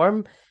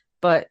warm.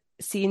 But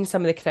seeing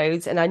some of the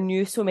crowds, and I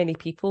knew so many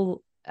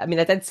people. I mean,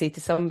 I did say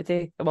to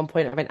somebody at one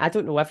point, I went, I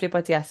don't know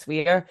everybody, I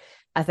swear.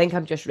 I think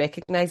I'm just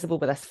recognizable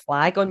with this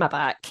flag on my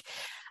back.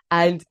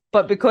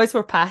 But because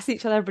we're past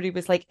each other, everybody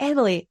was like,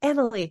 Emily,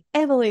 Emily,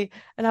 Emily.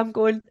 And I'm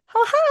going,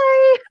 oh,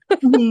 hi.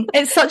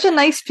 It's such a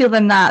nice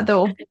feeling that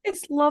though.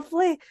 It's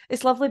lovely.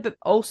 It's lovely, but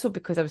also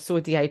because I was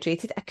so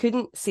dehydrated, I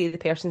couldn't say the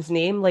person's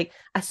name. Like,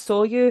 I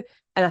saw you,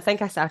 and I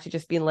think I started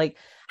just being like,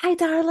 hi,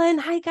 darling,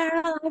 hi,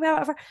 girl, hi,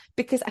 whatever,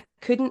 because I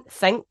couldn't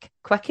think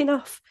quick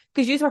enough.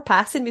 Because you were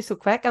passing me so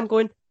quick. I'm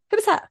going, who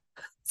was that?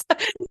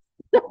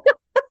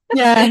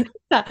 Yeah.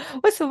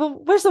 Where's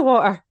the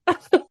water?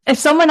 If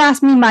someone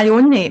asked me my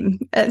own name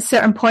at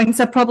certain points,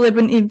 I probably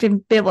wouldn't even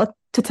be able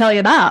to tell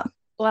you that.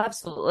 Well,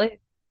 absolutely.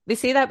 They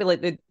say that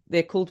with like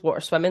the cold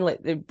water swimming, like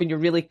when you're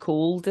really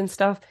cold and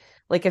stuff.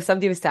 Like if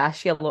somebody was to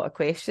ask you a lot of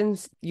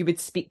questions, you would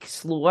speak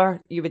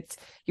slower. You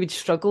would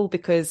struggle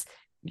because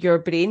your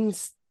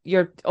brain's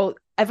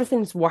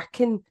everything's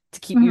working to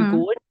keep you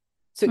going.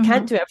 So it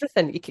can't do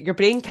everything. Your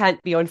brain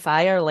can't be on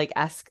fire, like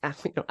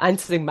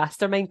answering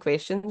mastermind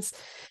questions.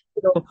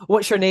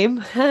 What's your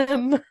name?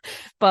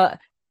 But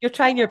you're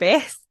trying your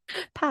best.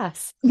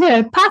 Pass.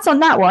 Yeah, pass on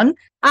that one.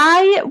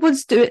 I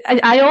always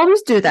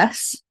do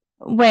this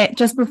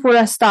just before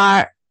I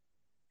start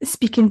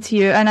speaking to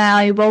you, and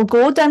I will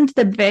go down to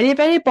the very,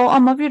 very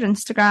bottom of your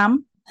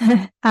Instagram.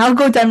 I'll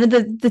go down to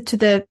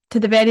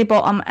the very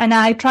bottom, and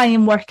I try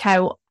and work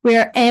out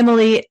where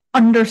Emily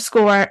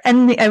 _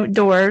 in the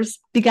outdoors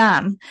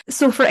began.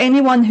 So for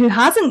anyone who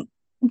hasn't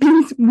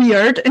been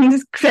weird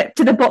and crept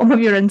to the bottom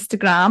of your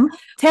Instagram,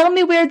 tell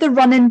me where the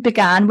running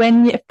began,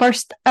 when you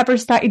first ever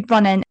started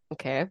running.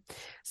 Okay.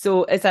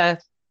 So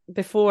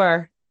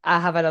before, I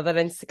have another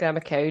Instagram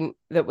account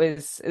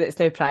that's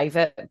now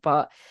private,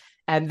 but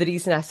the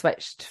reason I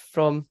switched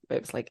from,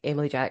 it was like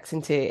Emily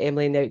Jackson to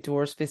Emily in the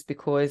Outdoors, was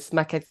because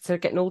my kids are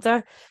getting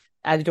older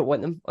and they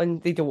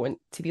don't want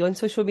to be on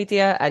social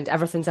media, and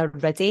everything's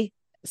already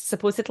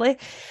supposedly.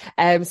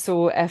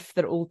 So if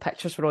their old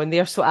pictures were on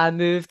there, so I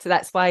moved.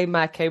 That's why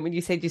my account, when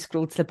you said you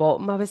scrolled to the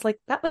bottom, I was like,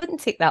 that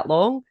wouldn't take that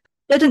long.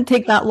 Didn't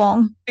take that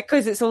long.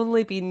 Because it's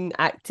only been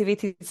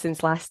activated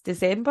since last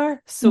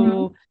December.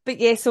 So, but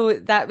yeah, so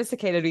that was the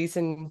kind of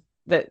reason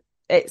that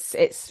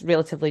it's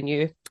relatively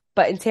new.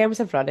 But in terms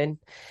of running,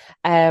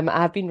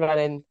 I've been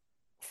running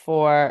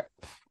for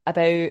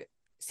about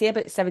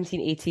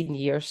 17, 18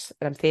 years,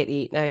 and I'm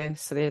 38 now.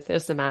 So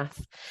there's the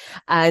math.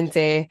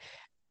 And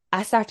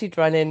I started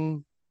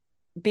running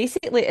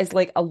basically as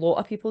like a lot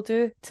of people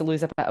do to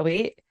lose a bit of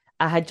weight.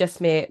 I had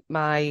just met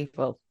now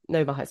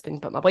my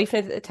husband, but my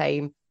boyfriend at the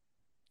time.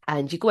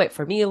 And you go out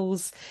for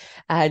meals,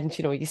 and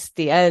you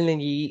stay in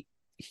and you eat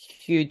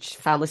huge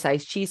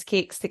family-sized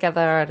cheesecakes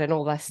together and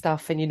all this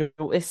stuff, and you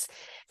notice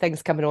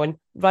things coming on.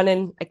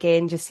 Running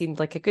again just seemed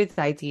like a good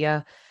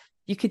idea.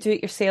 You could do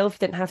it yourself,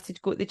 didn't have to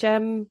go to the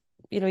gym,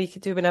 you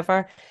could do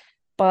whenever.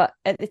 But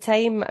at the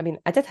time, I mean,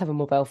 I did have a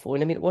mobile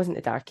phone. I mean, it wasn't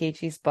the dark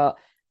ages, but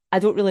I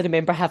don't really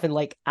remember having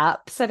like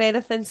apps or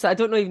anything. So I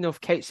don't even know if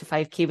Couch to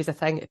 5K was a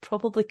thing. It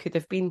probably could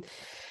have been.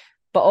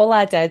 But all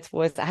I did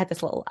was I had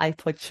this little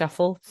iPod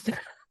shuffle.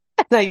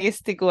 And I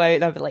used to go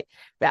out and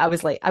I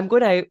was like, I'm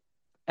going out.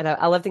 And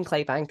I lived in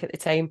Clydebank at the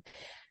time.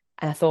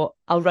 And I thought,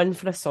 I'll run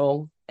for a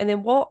song and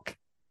then walk.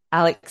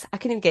 Alex, I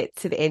couldn't get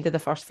to the end of the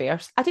first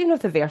verse. I didn't know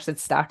if the verse had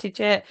started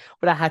yet,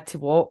 where I had to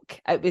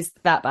walk. It was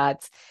that bad.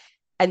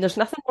 And there's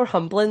nothing more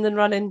humbling than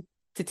running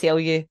to tell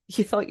you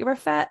thought you were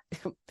fit.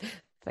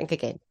 Think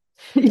again.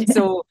 Yeah.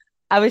 So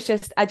I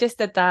just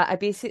did that.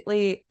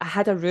 I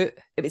had a route.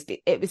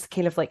 It was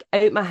kind of like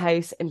out my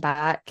house and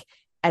back.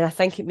 And I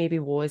think it maybe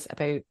was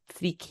about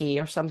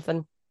 3K or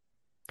something.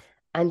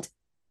 And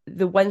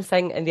the one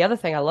thing, and the other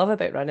thing I love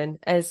about running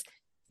is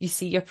you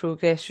see your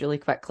progress really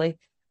quickly.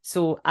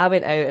 So I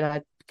went out and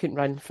I couldn't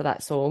run for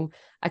that song.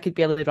 I could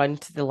barely run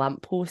to the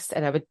lamppost,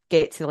 and I would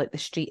get to like the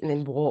street and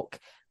then walk,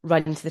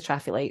 run into the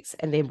traffic lights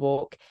and then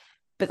walk.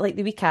 But like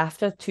the week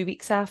after, 2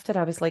 weeks after,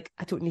 I was like,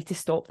 I don't need to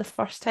stop the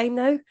first time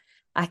now.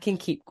 I can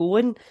keep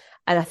going.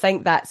 And I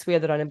think that's where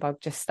the running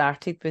bug just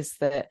started, was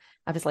that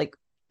I was like,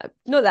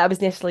 not that I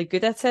was necessarily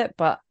good at it,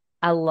 but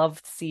I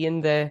loved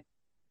seeing the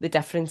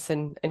difference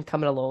in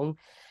coming along.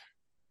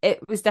 It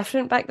was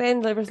different back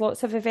then. There was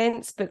lots of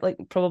events, but like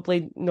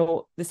probably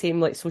not the same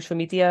like social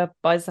media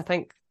buzz. I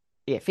think,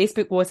 yeah,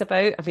 Facebook was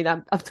about. I mean,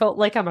 I'm talking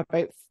like I'm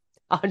about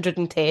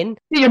 110.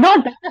 You're not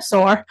a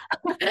dinosaur.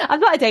 I'm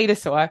not a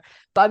dinosaur,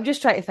 but I'm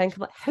just trying to think,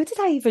 like, how did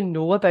I even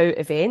know about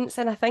events?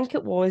 And I think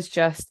it was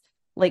just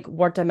like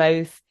word of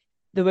mouth.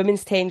 The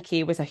women's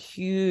 10K was a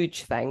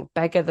huge thing,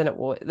 bigger than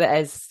it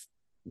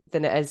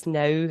is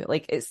now.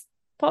 Like, it's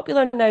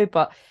popular now,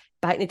 but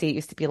back in the day, it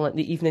used to be like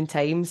the Evening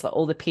Times, like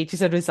all the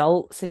pages of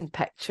results and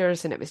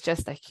pictures, and it was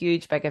just a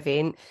huge, big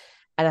event.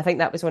 And I think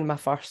that was one of my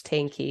first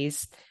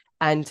 10Ks.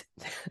 And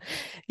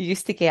you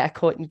used to get a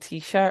cotton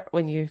t-shirt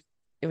when you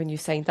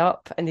signed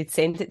up, and they'd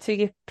send it to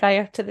you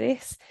prior to the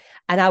race.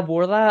 And I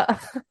wore that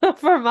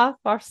for my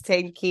first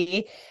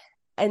 10K.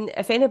 And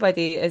if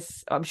anybody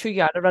is, I'm sure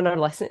you are a runner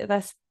listening to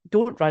this,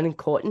 don't run in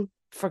cotton,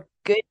 for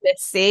goodness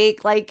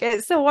sake. Like,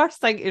 it's the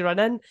worst thing to run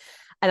in.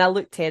 And I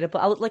looked terrible.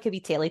 I looked like a wee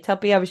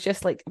Teletubby. I was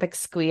just like a big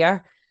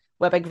square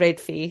with a big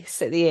red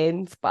face at the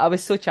end. But I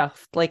was so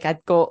chuffed. Like,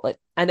 I'd got like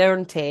an hour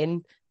and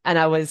 10, and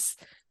I was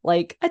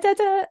like, I did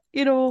it.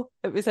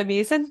 It was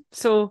amazing.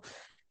 So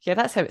yeah,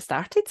 that's how it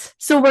started.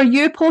 So were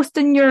you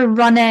posting your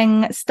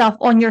running stuff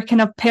on your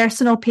kind of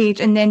personal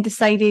page and then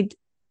decided,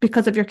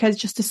 because of your kids,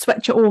 just to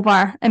switch it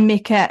over and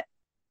make it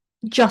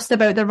just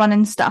about the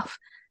running stuff?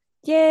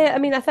 Yeah, I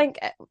mean, I think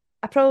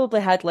I probably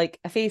had like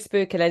a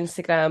Facebook and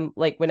Instagram,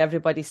 like when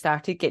everybody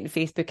started getting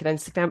Facebook and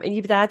Instagram, and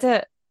you would add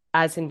it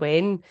as and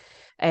when.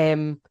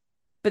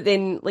 But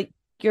then like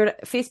your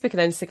Facebook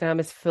and Instagram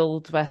is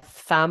filled with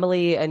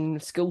family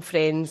and school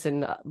friends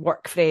and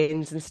work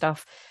friends and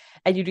stuff.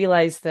 And you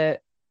realise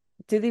that,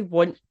 do they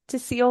want to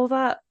see all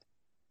that?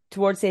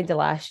 Towards the end of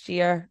last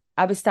year,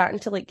 I was starting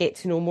to like get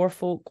to know more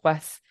folk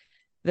with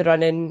the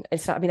running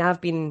and stuff. I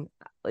mean,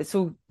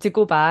 so to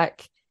go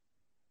back,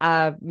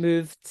 I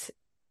moved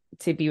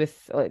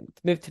with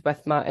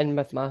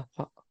my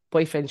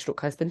boyfriend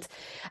stroke husband,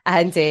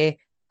 and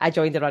I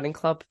joined the running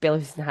club,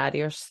 Bellhouston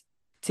Harriers,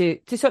 to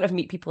sort of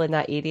meet people in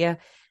that area.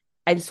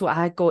 And so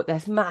I got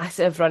this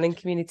massive running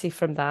community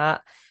from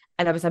that.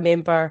 And I was a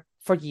member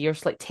for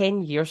years, like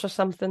 10 years or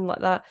something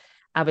like that.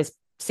 I was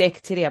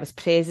secretary, I was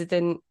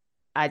president,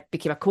 I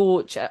became a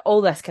coach,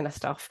 all this kind of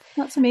stuff.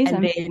 That's amazing.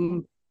 And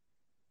then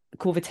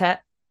COVID hit,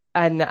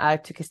 and I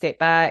took a step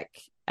back,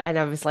 and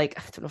I was like,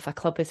 I don't know if a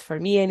club is for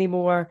me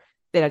anymore.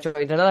 Then I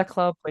joined another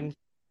club when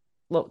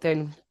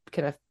lockdown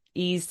kind of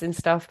eased and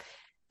stuff.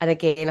 And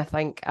again, I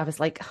think I was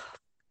like,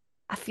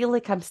 I feel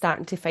like I'm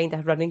starting to find a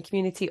running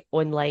community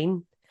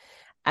online.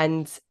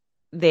 And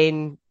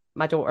then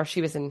my daughter,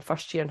 she was in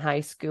first year in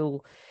high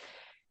school.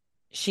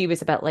 She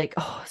was a bit like,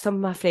 some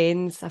of my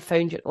friends have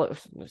found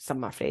some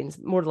of my friends,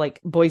 more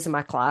like boys in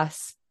my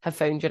class, have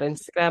found your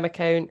Instagram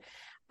account,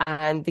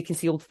 and they can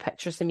see old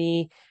pictures of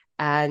me,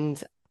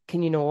 and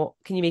can you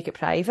make it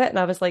private? And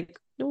I was like,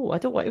 no, I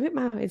don't want to make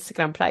my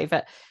Instagram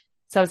private.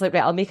 So I was like,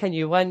 right, I'll make a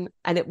new one.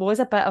 And it was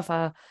a bit of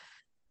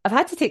I've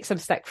had to take some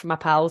stick from my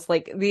pals.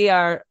 Like, they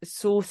are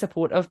so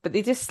supportive, but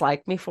they just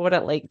slag me for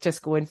it, like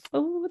just going,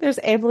 oh, there's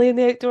Emily in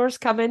the outdoors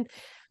coming.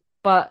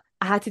 But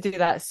I had to do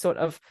that sort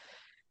of,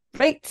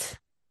 right,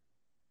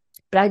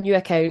 brand new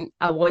account.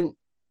 I want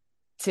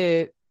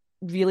to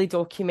really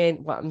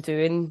document what I'm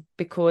doing,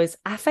 because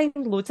I find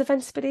loads of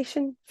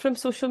inspiration from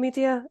social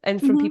media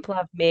and from people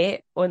I've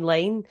met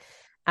online,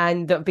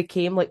 and that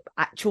became like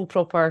actual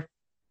proper,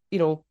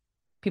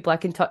 people I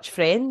can touch,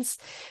 friends,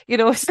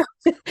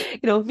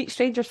 so, meet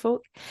strangers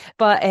folk.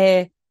 But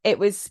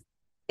it's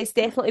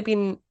definitely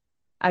been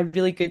a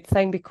really good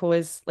thing,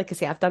 because like I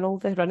say, I've done all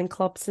the running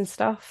clubs and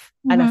stuff,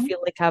 and I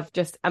feel like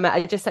I'm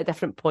at just a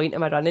different point in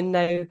my running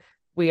now,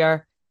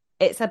 where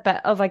it's a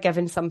bit of a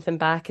giving something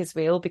back as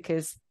well,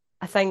 because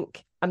I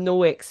think I'm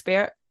no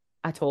expert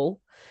at all,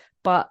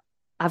 but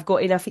I've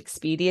got enough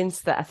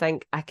experience that I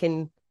think I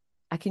can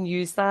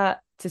use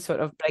that to sort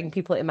of bring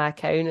people into my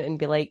account and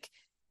be like,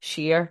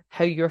 share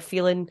how you're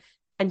feeling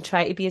and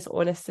try to be as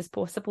honest as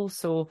possible.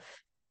 So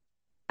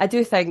I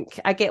do think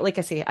I get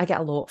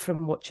a lot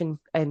from watching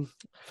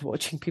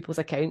people's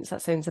accounts.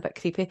 That sounds a bit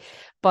creepy,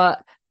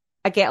 but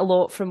I get a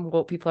lot from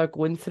what people are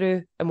going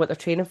through and what they're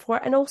training for,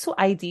 and also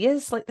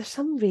ideas. Like, there's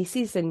some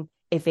races and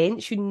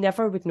events you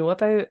never would know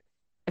about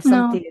if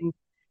somebody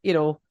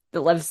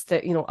that lives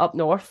up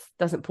north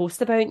doesn't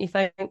post about, and you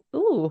think,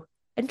 oh,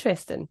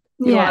 interesting.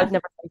 I'd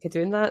never think of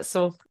doing that.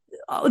 So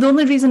the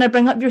only reason I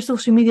bring up your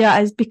social media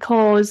is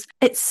because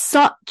it's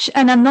such,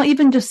 and I'm not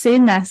even just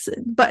saying this,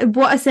 but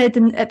what I said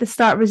at the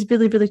start was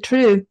really, really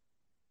true.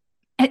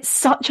 It's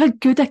such a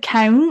good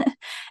account,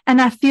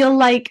 and I feel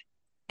like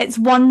it's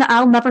one that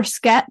I'll never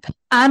skip.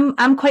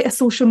 I'm quite a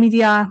social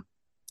media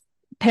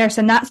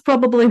person. That's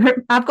probably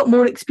where I've got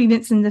more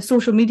experience in the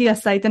social media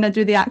side than I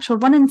do the actual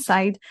running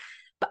side.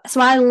 So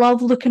I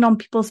love looking on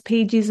people's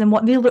pages and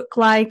what they look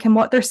like and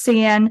what they're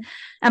saying.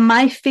 And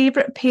my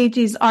favourite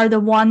pages are the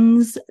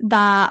ones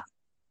that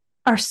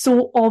are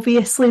so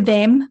obviously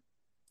them.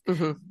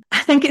 Mm-hmm. I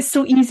think it's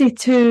so easy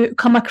to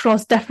come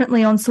across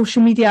differently on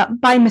social media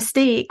by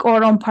mistake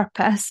or on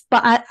purpose.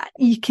 But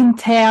you can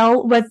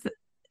tell with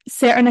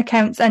certain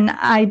accounts, and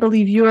I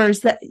believe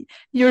yours, that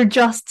you're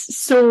just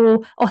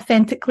so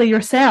authentically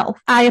yourself.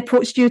 I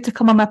approached you to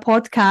come on my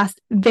podcast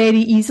very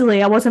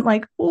easily. I wasn't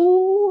like,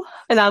 oh,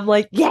 and I'm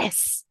like,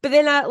 yes. But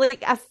then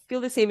I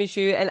feel the same as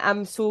you, and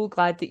I'm so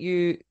glad that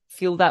you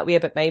feel that way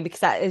about mine,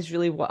 because that is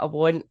really what I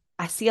want.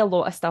 I see a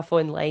lot of stuff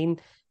online,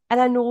 and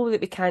I know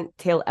that we can't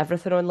tell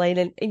everything online,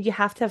 and you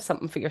have to have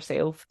something for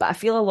yourself. But I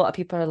feel a lot of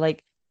people are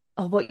like,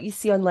 oh, what you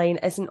see online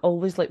isn't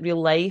always like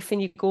real life.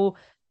 And you go,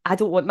 I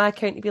don't want my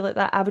account to be like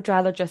that. I would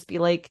rather just be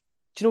like,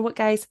 do you know what,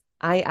 guys?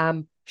 I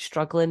am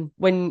struggling.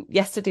 When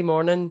yesterday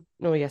morning,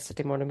 what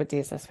day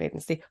is this?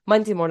 Wednesday.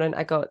 Monday morning,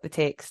 I got the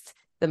text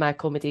that my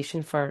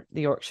accommodation for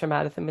the Yorkshire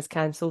Marathon was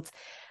cancelled.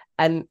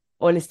 And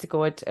honest to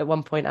God, at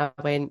one point I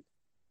went,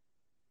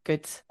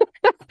 good.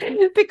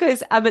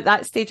 Because I'm at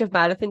that stage of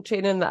marathon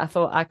training that I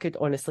thought I could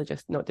honestly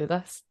just not do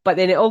this. But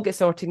then it all gets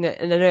sorted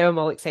and I know I'm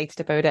all excited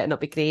about it and it'll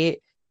be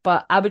great.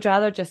 But I would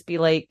rather just be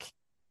like,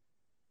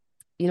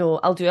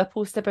 I'll do a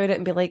post about it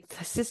and be like,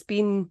 there's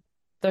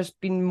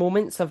been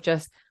moments of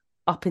just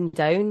up and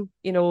down,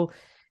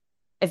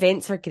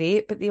 events are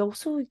great, but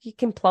you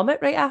can plummet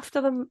right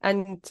after them.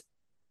 And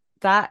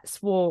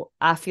that's what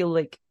I feel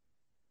like,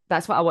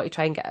 that's what I want to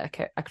try and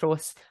get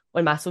across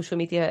on my social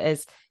media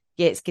is,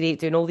 yeah, it's great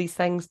doing all these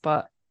things,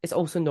 but it's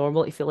also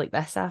normal to feel like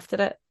this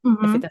after it.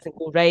 If it doesn't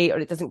go right or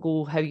it doesn't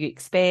go how you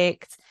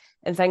expect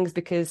and things,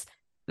 because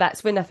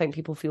that's when I think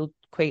people feel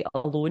quite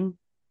alone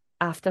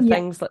after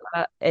things like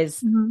that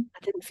is I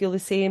didn't feel the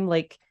same.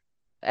 Like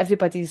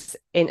everybody's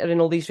entering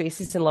all these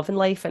races and loving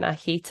life and I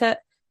hate it.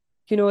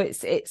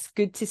 It's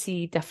good to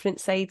see different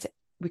sides.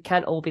 We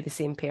can't all be the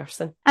same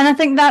person. And I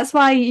think that's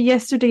why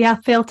yesterday I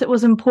felt it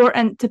was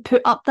important to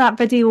put up that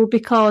video,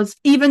 because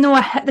even though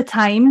I hit the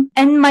time,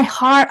 in my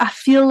heart I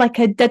feel like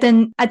I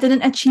didn't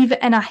achieve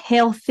it in a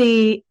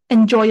healthy,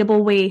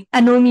 enjoyable way. I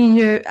know me and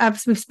you,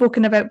 as we've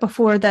spoken about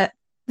before, that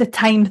the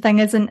time thing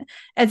isn't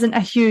a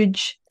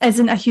huge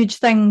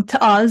thing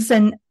to us,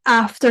 and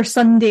after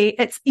Sunday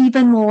it's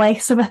even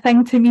less of a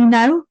thing to me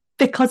now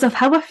because of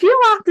how I feel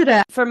after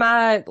it. For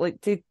my, like,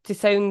 to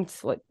sound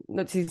like,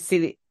 not to say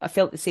that I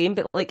felt the same,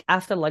 but like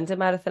after London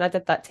Marathon, I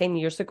did that 10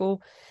 years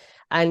ago.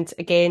 And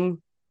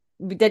again,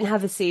 we didn't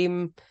have the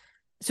same,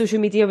 social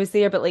media was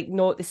there, but like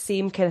not the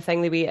same kind of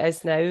thing the way it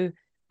is now.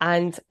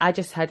 And I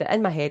just had it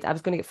in my head. I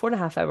was going to get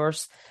 4.5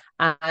 hours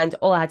and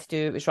all I had to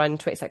do was run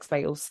 26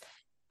 miles.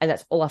 And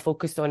that's all I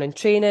focused on in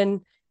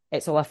training.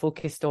 It's all I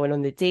focused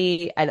on the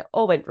day. And it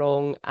all went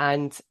wrong.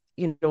 And,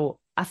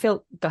 I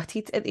felt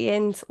gutted at the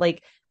end.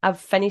 Like, I've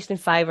finished in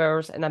 5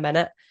 hours and a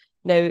minute.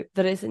 Now,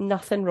 there is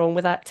nothing wrong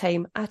with that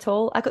time at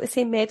all. I got the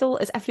same medal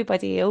as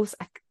everybody else.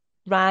 I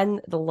ran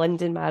the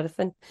London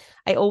Marathon.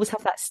 I always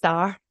have that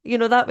star,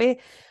 that way.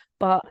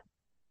 But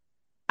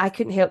I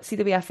couldn't help see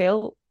the way I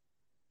felt.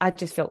 I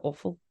just felt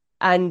awful.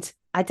 And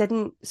I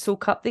didn't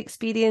soak up the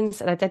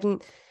experience and I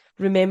didn't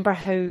remember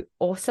how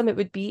awesome it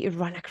would be to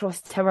run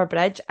across Tower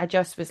Bridge. I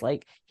just was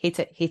like, hate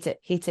it, hate it,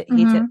 hate it,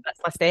 hate it. That's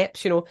my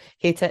steps,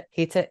 hate it,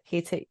 hate it,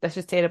 hate it. This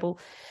is terrible.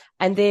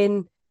 And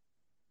then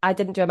I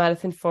didn't do a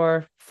marathon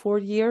for 4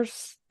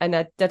 years. And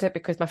I did it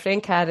because my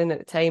friend Karen at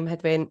the time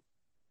had went,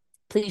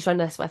 please run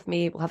this with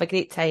me. We'll have a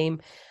great time.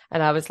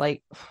 And I was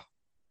like,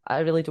 I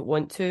really don't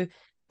want to.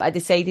 But I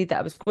decided that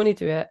I was going to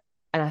do it.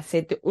 And I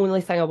said, the only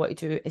thing I want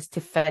to do is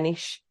to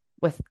finish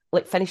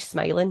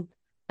smiling.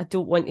 I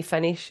don't want to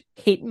finish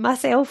hating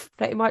myself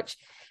pretty much.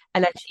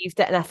 And I achieved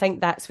it. And I think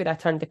that's where I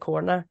turned the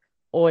corner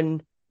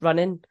on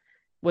running,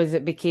 was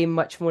it became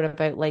much more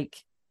about like,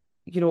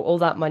 all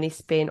that money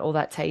spent, all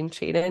that time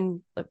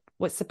training. Like,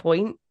 what's the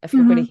point if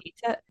you're going to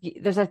hate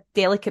it? There's a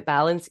delicate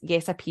balance.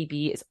 Yes, a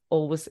PB is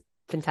always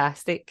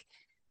fantastic,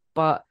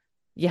 but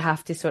you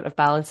have to sort of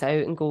balance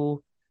out and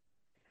go,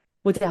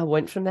 what do I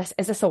want from this?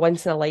 Is this a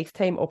once in a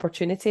lifetime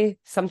opportunity?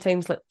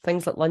 Sometimes like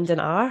things like London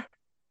are,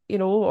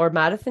 or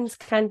marathons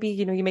can be,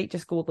 you might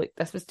just go like,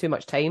 this was too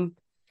much time.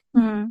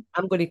 I'm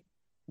going to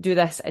do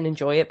this and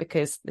enjoy it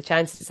because the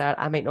chances are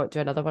I might not do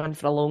another one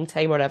for a long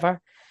time or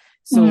ever.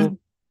 So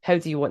how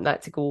do you want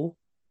that to go?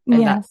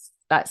 And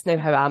that's now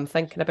how I'm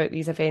thinking about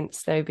these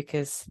events now,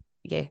 because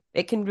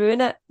it can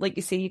ruin it. Like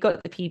you say, you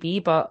got the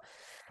PB, but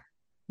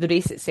the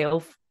race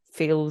itself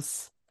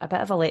feels a bit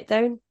of a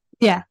letdown.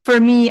 Yeah, for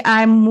me,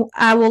 I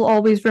will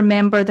always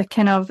remember the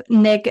kind of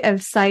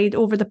negative side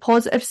over the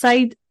positive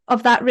side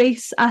of that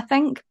race, I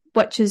think,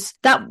 which is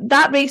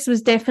that race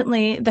was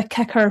definitely the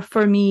kicker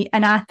for me,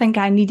 and I think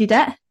I needed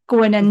it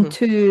going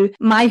into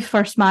my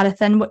first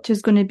marathon, which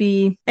is going to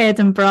be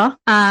Edinburgh.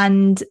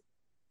 And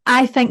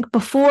I think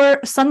before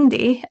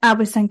Sunday, I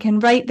was thinking,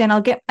 right, then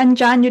I'll get in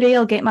January,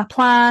 I'll get my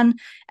plan,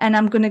 and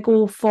I'm going to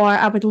go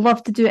I would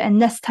love to do it in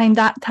this time,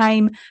 that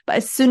time. But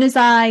as soon as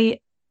I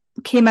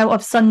came out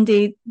of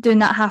Sunday doing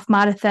that half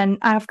marathon,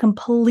 I have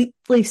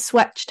completely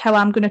switched how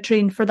I'm going to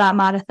train for that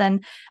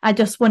marathon. I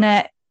just want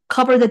to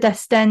cover the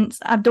distance.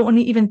 I don't want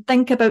to even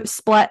think about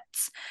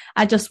splits.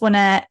 I just want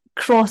to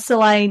cross the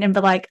line and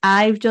be like,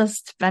 I've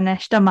just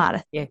finished a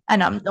marathon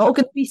and I'm not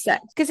going to be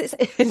sick. Because it's,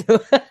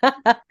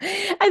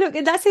 I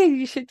don't, that's how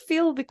you should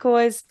feel,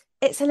 because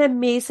it's an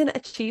amazing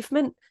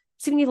achievement.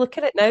 See, when you look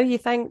at it now, you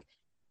think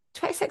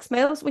 26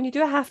 miles, when you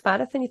do a half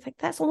marathon, you think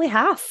that's only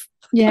half.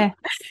 Yeah.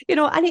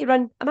 I need to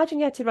run. Imagine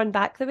you had to run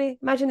back the way.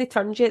 Imagine they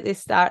turned you at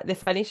the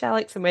finish,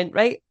 Alex, and went,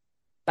 right,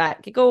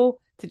 back you go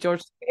to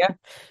George Square.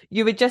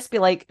 You would just be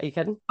like, are you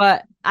kidding?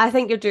 But I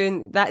think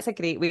that's a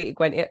great way to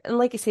go into it. And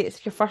like you say,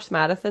 it's your first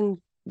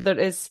marathon. There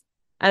is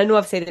And I know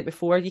I've said it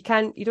before, you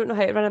don't know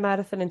how to run a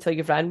marathon until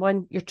you've ran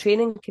one. Your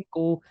training can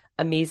go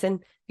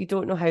amazing. You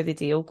don't know how the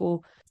day will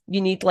go. You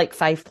need like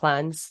 5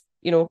 plans,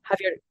 have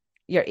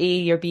your A,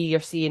 your B, your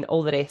C, and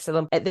all the rest of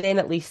them. Then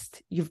at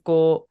least you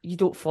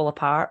don't fall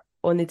apart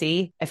on the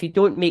day. If you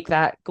don't make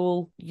that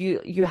goal,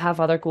 you have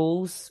other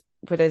goals.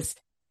 Whereas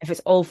if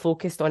it's all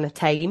focused on a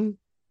time,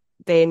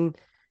 then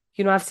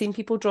I've seen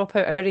people drop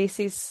out of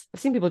races. I've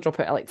seen people drop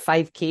out of like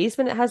 5Ks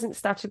when it hasn't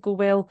started to go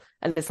well,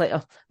 and it's like,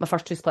 oh, my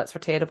first 2 splits were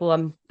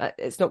terrible.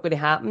 It's not going to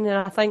happen. And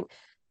I think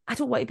I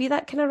don't want to be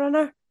that kind of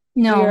runner.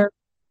 No, where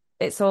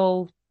it's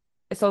all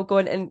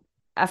going. And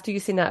after you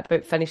saying that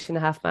about finishing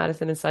the half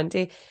marathon on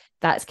Sunday,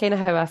 that's kind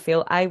of how I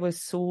felt. I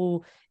was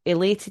so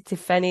elated to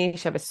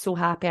finish. I was so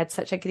happy. I had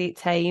such a great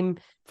time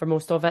for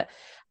most of it,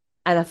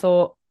 and I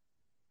thought,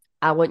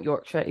 I want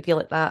Yorkshire to be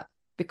like that,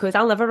 because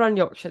I'll never run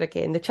Yorkshire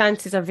again. The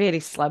chances are very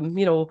slim.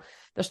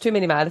 There's too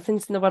many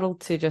marathons in the world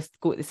to just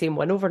go to the same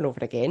one over and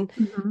over again.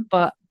 Mm-hmm.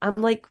 But I'm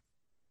like,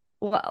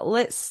 well,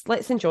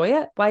 let's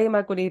enjoy it. Why am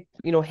I going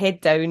to,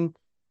 head down,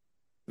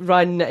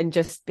 run, and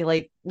just be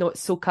like, not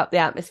soak up the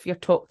atmosphere,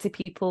 talk to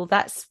people?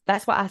 That's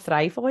what I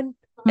thrive on.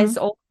 Mm-hmm. Is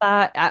all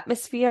that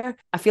atmosphere.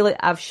 I feel like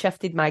I've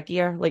shifted my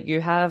gear like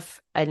you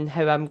have in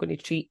how I'm going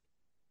to treat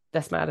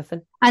this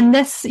marathon. And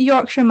this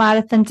Yorkshire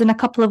Marathon's in a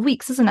couple of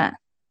weeks, isn't it?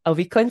 A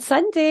week on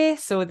Sunday,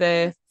 so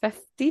the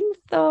 15th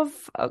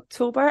of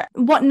October.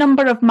 What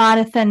number of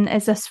marathon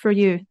is this for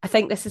you? I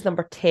think this is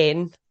number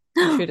 10.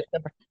 I'm sure it's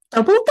number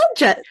double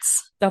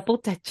digits. Double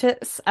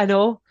digits, I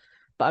know.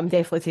 But I'm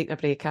definitely taking a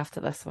break after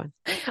this one.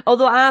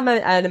 Although I'm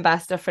an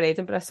ambassador for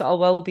Edinburgh, so I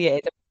will be at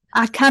Edinburgh.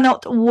 I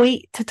cannot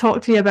wait to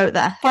talk to you about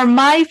this. For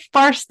my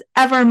first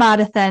ever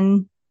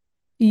marathon,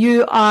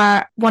 you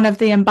are one of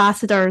the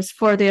ambassadors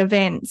for the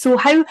event. So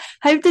how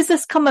does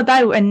this come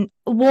about, and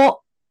what,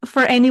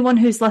 for anyone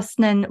who's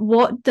listening,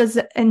 what does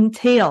it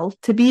entail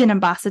to be an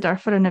ambassador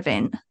for an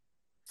event?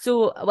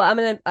 So,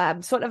 well,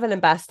 I'm sort of an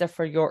ambassador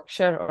for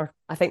Yorkshire, or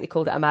I think they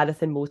called it a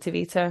marathon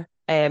motivator.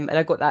 And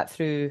I got that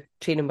through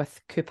training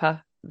with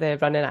Coupa, the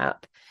running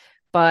app.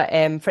 But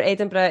for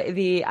Edinburgh,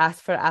 they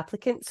asked for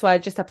applicants. So I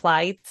just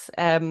applied,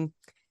 and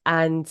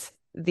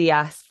they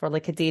asked for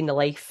like a day in the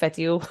life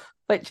video,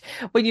 which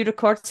when you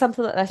record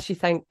something like this, you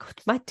think,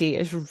 my day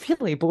is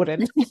really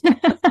boring.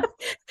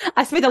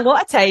 I spend a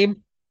lot of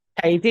time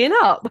tidying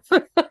up.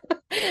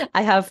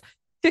 I have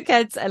 2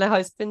 kids and a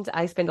husband.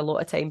 I spend a lot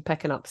of time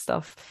picking up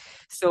stuff.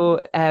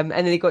 So, and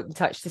then they got in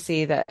touch to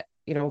say that,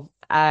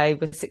 I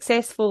was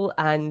successful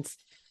and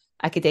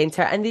I could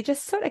enter. And they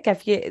just sort of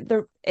give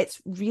you,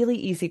 it's really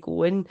easy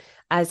going,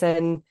 as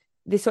in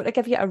they sort of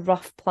give you a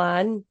rough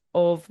plan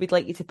of, we'd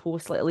like you to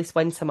post like at least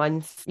once a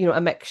month,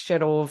 a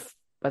mixture of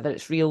whether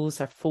it's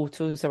reels or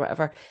photos or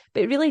whatever.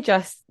 But really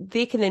just,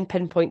 they can then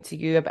pinpoint to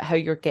you about how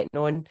you're getting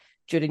on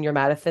during your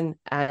marathon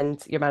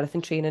and your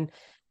marathon training.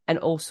 And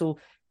also,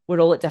 we're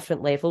all at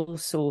different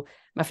levels. So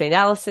my friend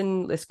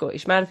Alison, the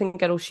Scottish Marathon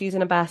girl, she's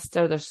an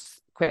ambassador.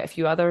 There's quite a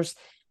few others.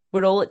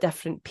 We're all at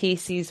different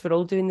paces. We're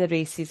all doing the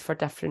races for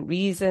different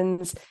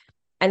reasons.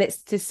 And it's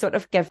to sort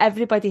of give,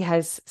 everybody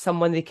has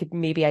someone they could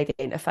maybe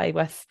identify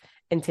with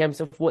in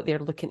terms of what they're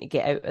looking to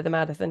get out of the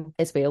marathon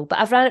as well. But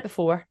I've ran it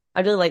before.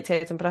 I really liked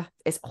Edinburgh.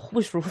 It's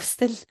always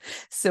roasting.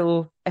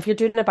 So if you're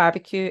doing a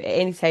barbecue at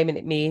any time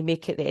in May,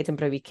 make it the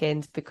Edinburgh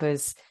weekend,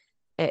 because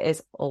it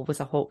is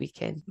always a hot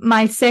weekend.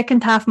 My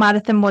second half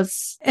marathon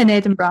was in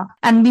Edinburgh,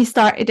 and we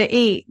started at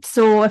 8.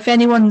 So if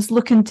anyone's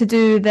looking to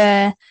do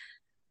the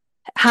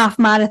half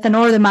marathon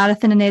or the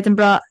marathon in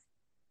Edinburgh,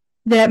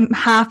 the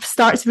half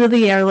starts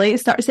really early. It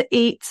starts at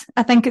 8.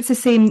 I think it's the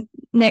same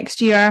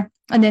next year.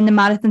 And then the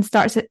marathon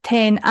starts at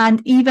 10.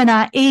 And even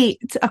at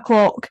 8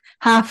 o'clock,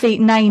 8:30,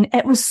 9,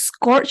 it was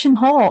scorching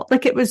hot.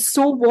 Like, it was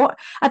so hot.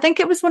 I think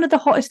it was one of the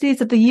hottest days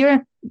of the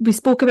year. We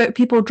spoke about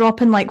people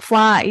dropping like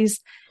flies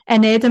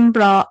in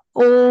Edinburgh.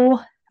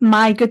 Oh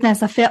my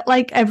goodness. I felt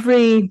like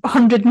every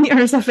 100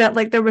 metres, I felt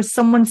like there was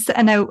someone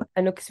sitting out.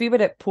 I know, because we were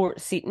at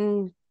Port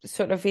Seton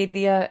sort of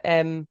area.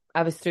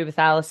 I was through with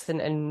Alison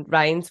and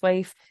Ryan's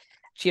wife.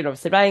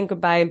 Obviously Ryan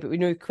going by, but we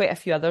knew quite a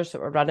few others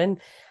that were running.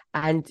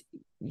 And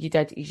you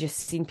just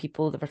seen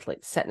people that were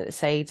like sitting at the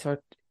sides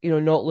or,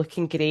 not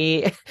looking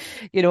great,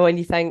 and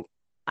you think,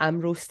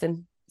 I'm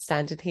roasting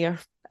standing here.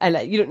 And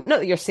not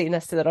that you're saying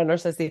this to the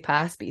runners as they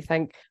pass, but you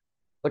think,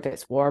 oh,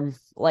 it's warm.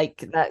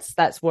 Like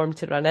that's warm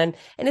to run in.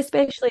 And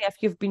especially if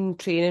you've been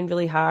training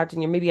really hard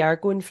and you maybe are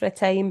going for a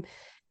time,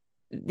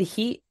 the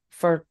heat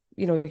for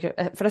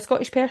a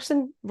Scottish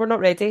person, we're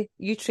not ready.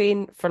 You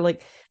train for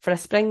a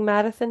spring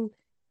marathon,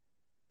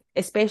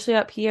 especially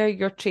up here,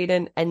 you're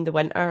training in the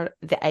winter,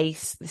 the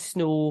ice, the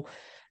snow,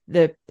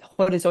 the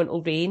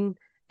horizontal rain,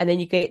 and then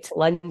you get to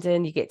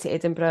London, you get to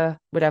Edinburgh,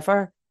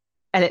 whatever,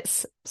 and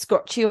it's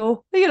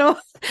scorchio,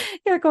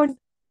 you're going,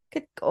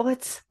 good God,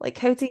 like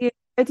how do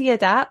you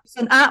adapt? It's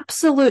an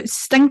absolute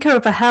stinker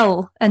of a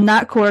hill in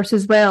that course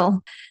as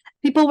well.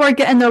 People were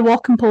getting their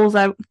walking poles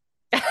out.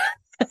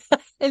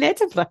 in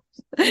Edinburgh.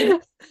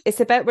 It's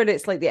a bit where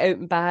it's like the out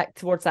and back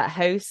towards that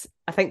house.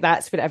 I think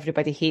that's where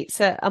everybody hates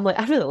it. I'm like,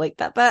 I really like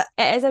that, but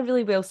it is a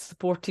really well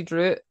supported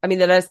route. I mean,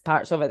 there is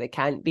parts of it that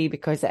can't be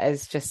because it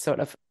is just sort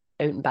of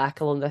out and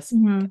back along this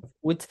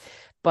road.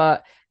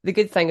 But the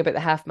good thing about the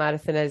half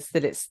marathon is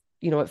that it's,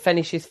 it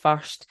finishes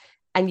first,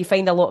 and you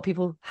find a lot of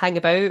people hang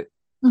about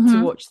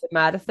to watch the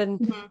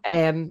marathon.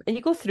 And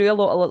you go through a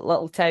lot of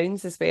little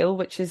towns as well,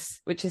 which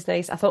is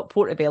nice. I thought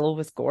Portobello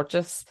was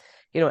gorgeous,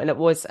 and it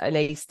was a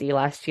nice day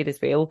last year as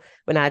well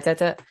when I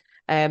did it.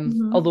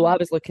 Although I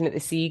was looking at the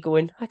sea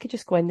going, I could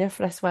just go in there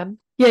for a swim.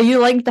 Yeah, you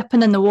like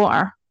dipping in the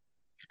water.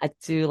 I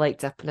do like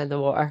dipping in the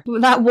water.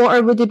 That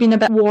water would have been a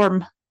bit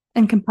warm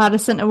in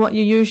comparison to what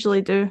you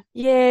usually do.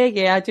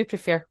 Yeah, I do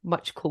prefer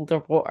much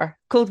colder water.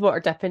 Cold water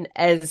dipping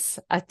is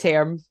a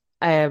term.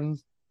 I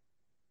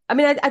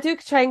mean, I do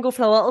try and go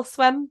for a little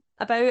swim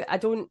about.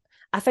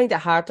 I find it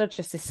harder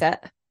just to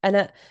sit in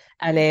it.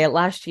 And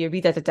last year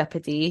we did a dip a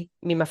day,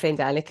 me and my friend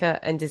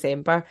Annika, in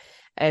December.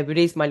 We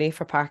raised money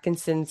for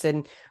Parkinson's,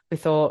 and we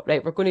thought,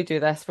 right, we're going to do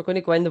this. We're going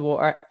to go in the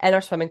water in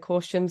our swimming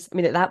costumes. I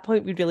mean, at that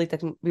point, we really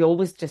didn't. We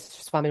always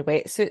just swam in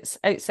wetsuits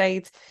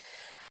outside.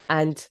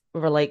 And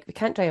we were like, we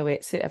can't dry a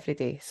wetsuit every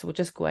day, so we'll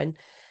just go in.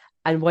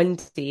 And one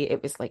day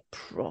it was like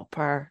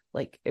proper,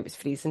 like it was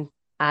freezing.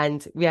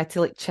 And we had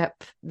to like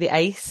chip the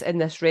ice in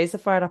this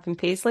reservoir up in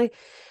Paisley.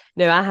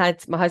 Now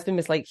my husband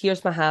was like,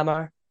 here's my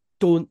hammer,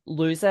 don't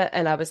lose it.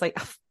 And I was like,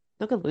 I'm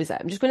not going to lose it.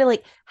 I'm just going to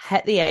like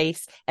hit the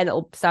ice and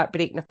it'll start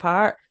breaking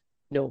apart.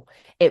 No,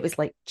 it was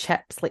like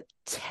chips, like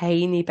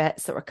tiny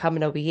bits that were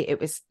coming away.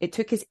 It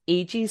took us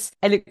ages.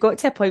 And it got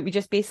to a point we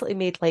just basically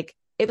made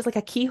it was like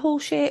a keyhole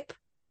shape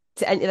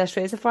into this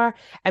reservoir.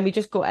 And we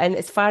just got in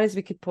as far as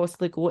we could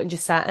possibly go and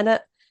just sat in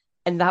it.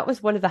 And that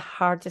was one of the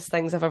hardest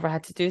things I've ever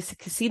had to do.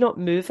 Because see, not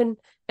moving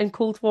in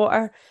cold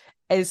water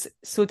is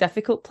so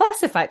difficult. Plus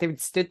the fact that we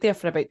stood there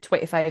for about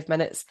 25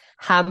 minutes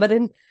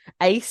hammering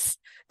ice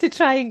to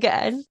try and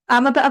get in.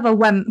 I'm a bit of a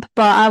wimp,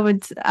 but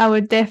I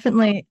would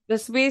definitely.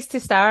 There's ways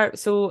to start.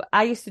 So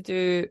I used to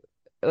do,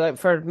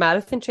 for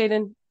marathon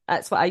training,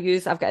 that's what I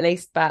use. I've got an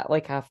ice bath,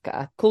 I've got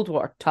a cold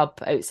water tub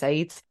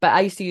outside. But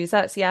I used to use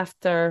that. See,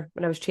 after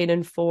when I was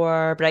training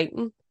for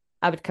Brighton,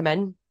 I would come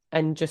in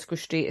and just go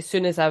straight. As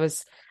soon as I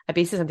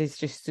basically sometimes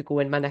just used to go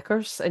in my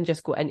knickers and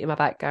just go into my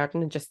back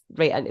garden and just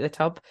right into the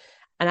tub.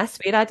 And I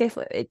swear,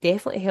 it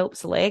definitely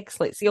helps the legs.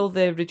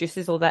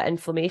 Reduces all that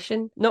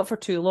inflammation. Not for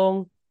too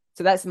long.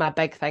 So that's my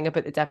big thing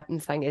about the dipping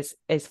thing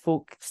is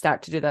folk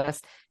start to do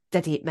this.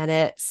 Did 8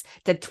 minutes,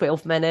 did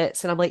 12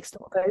 minutes. And I'm like,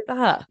 stop about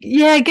that.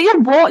 Yeah, get your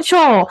watch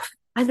off.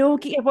 I know,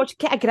 get your watch,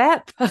 get a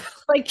grip.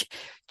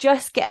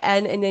 Just get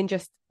in and then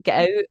just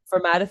get out for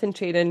marathon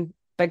training,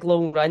 big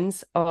long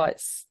runs. Oh,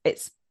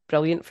 it's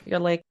brilliant for your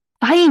leg.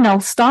 Fine,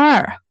 I'll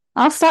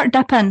start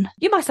dipping.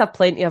 You must have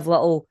plenty of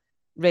little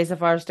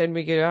reservoirs down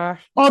where you are.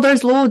 Oh,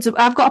 there's loads.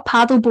 I've got a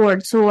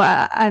paddleboard, so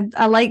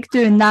I like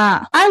doing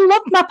that. I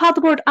love my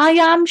paddleboard. I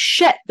am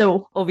shit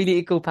though. Oh, we need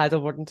to go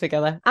paddleboarding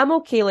together. I'm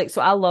okay.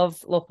 So I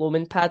love Loch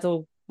Lomond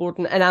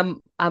paddleboarding,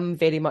 and I'm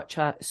very much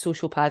a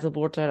social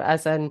paddleboarder,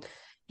 as in,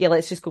 yeah,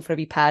 let's just go for a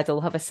wee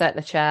paddle, have a sit and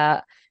a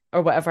chat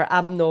or whatever.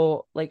 I'm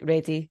not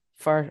ready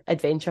for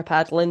adventure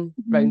paddling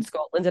around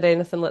Scotland or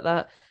anything like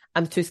that.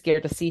 I'm too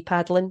scared of sea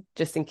paddling,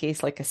 just in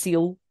case a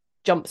seal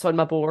jumps on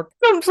my board.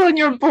 Jumps on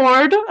your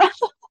board?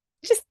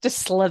 just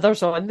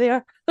slithers on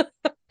there.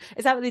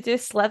 Is that what they do,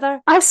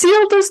 slither? A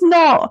seal does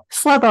not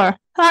slither.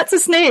 That's a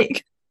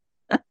snake.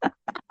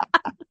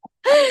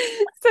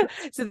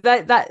 so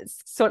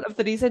that's sort of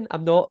the reason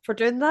I'm not for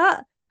doing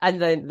that.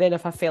 And then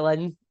if I fell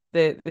in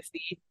the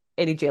sea,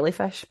 any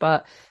jellyfish.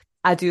 But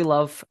I do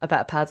love a bit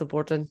of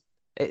paddleboarding.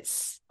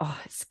 It's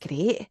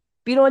great.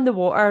 Being on the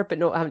water but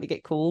not having to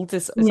get cold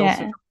is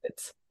also good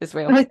as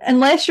well.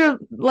 Unless you're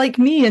like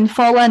me and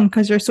fall in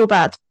because you're so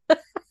bad.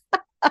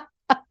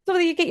 So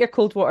you get your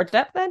cold water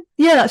dip then?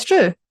 Yeah, that's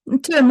true.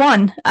 2 in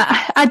 1.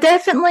 I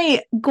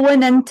definitely,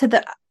 going into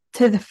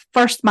the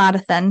first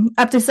marathon,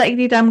 I've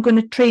decided I'm going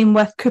to train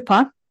with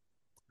Cooper.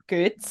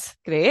 Good,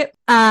 great.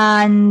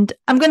 And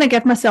I'm going to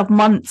give myself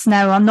months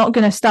now. I'm not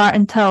going to start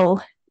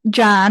until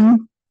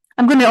Jan.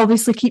 I'm going to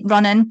obviously keep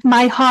running.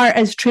 My heart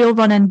is trail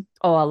running.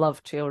 Oh, I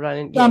love trail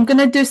running. So yeah. I'm going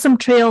to do some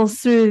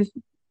trails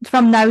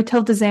from now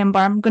till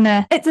December.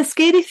 It's a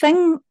scary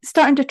thing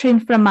starting to train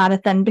for a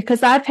marathon,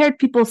 because I've heard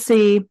people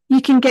say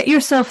you can get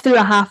yourself through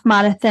a half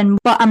marathon,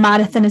 but a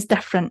marathon is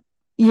different.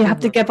 You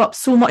have to give up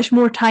so much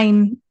more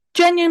time.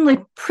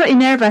 Genuinely pretty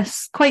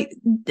nervous.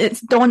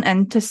 It's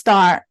daunting to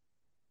start.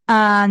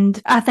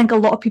 And I think a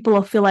lot of people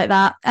will feel like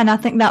that. And I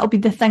think that'll be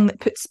the thing that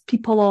puts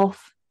people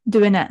off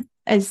doing it,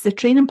 is the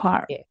training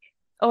part. Yeah.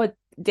 Oh,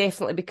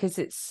 definitely, because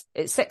it's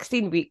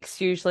 16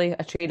 weeks usually,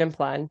 a training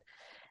plan.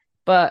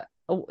 But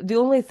the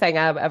only thing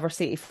I would ever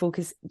say to folk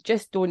is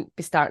just don't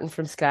be starting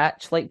from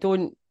scratch.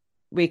 Don't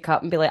wake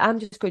up and be like, I'm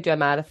just going to do a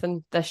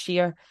marathon this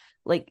year.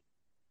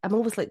 I'm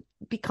always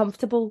be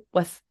comfortable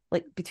with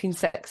between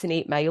 6 and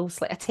 8 miles,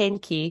 a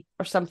 10K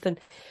or something.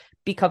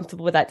 Be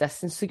comfortable with that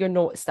distance, so you're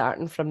not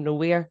starting from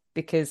nowhere,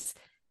 because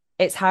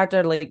it's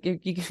harder. Like you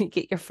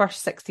get your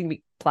first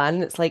 16-week plan,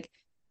 and it's like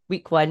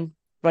week 1,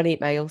 run 8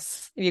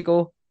 miles. And you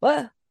go,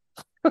 what?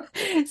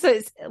 So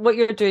it's what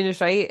you're doing is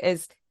right,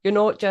 is you're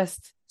not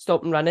just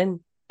stopping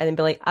running and then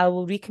be like, I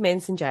will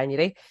recommence in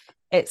January.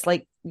 It's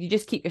like you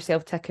just keep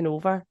yourself ticking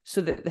over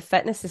so that the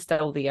fitness is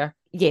still there.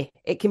 Yeah,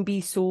 it can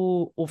be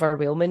so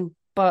overwhelming,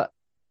 but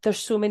there's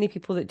so many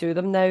people that do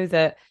them now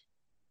that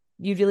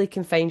you really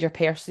can find your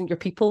person, your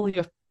people,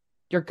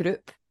 your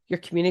group, your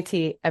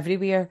community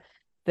everywhere,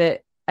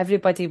 that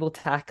everybody will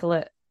tackle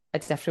it a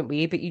different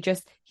way. But you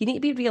need to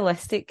be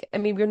realistic. I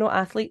mean, we're not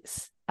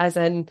athletes, as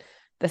in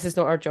this is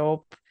not our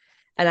job.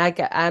 And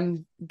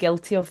I'm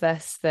guilty of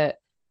this, that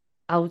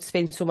I'll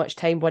spend so much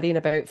time worrying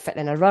about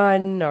fitting in a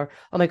run, or,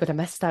 oh my God, I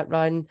missed that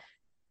run.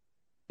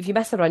 If you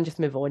miss a run, just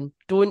move on.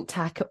 Don't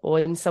tack it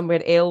on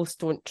somewhere else.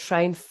 Don't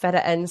try and fit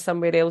it in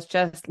somewhere else.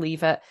 Just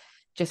leave it.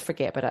 Just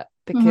forget about it,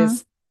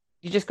 because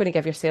you're just going to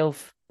give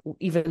yourself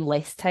even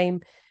less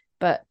time.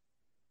 But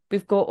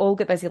we've all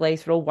got busy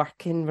lives. We're all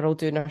working. We're all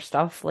doing our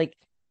stuff. Like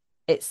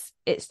it's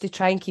to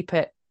try and keep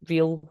it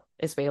real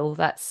as well.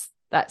 That's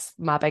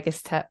my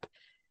biggest tip,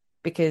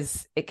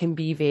 because it can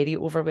be very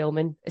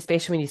overwhelming,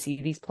 especially when you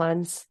see these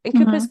plans. And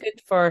Coopera's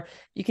good for,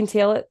 you can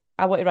tell it,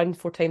 I want to run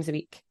 4 times a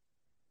week.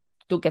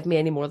 Don't give me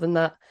any more than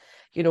that,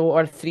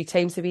 or 3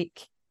 times a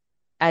week.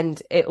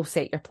 And it'll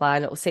set your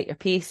plan, it'll set your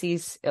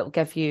paces, it'll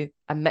give you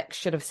a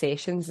mixture of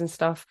sessions and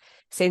stuff,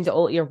 send it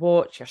all to your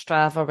watch, your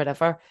Strava,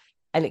 whatever.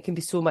 And it can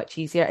be so much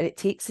easier. And it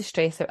takes the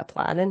stress out of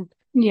planning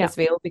as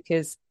well,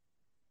 because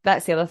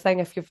that's the other thing.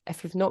 If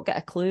you've not got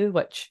a clue,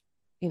 which,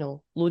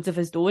 loads of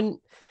us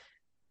don't,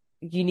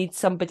 you need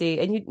somebody,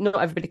 and not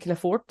everybody can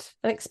afford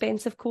an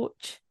expensive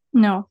coach.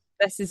 No.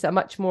 This is a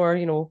much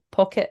more,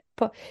 pocket,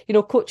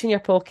 coach in your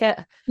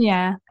pocket.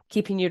 Yeah.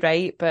 Keeping you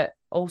right, but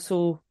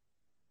also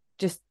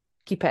just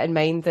keep it in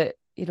mind that,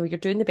 you're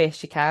doing the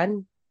best you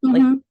can.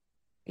 Like,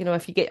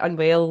 if you get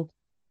unwell,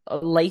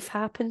 life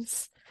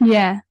happens.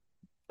 Yeah.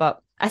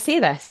 But I say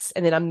this,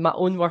 and then I'm my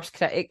own worst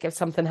critic if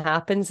something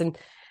happens, and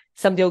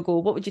somebody will go,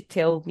 what would you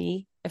tell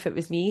me if it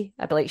was me?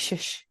 I'd be like,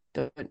 shush,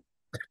 don't.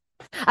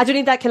 I don't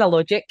need that kind of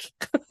logic.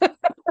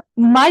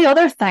 My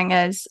other thing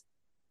is,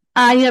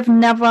 I have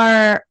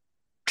never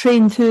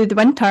trained through the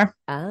winter.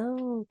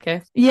 Oh,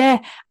 okay.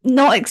 Yeah,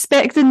 not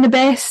expecting the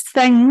best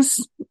things.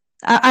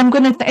 It's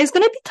going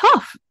to be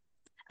tough.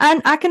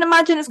 And I can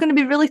imagine it's going to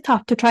be really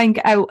tough to try and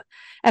get out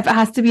if it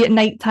has to be at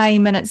night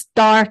time and it's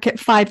dark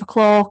at 5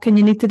 o'clock and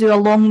you need to do a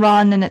long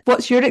run. And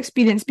what's your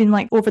experience been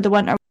like over the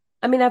winter?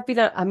 I mean, I've been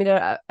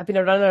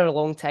a runner a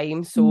long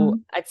time, so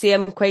I'd say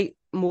I'm quite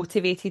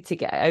motivated to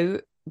get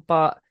out.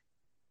 But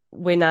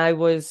when I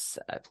was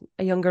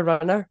a younger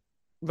runner,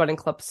 running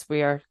clubs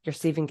where you're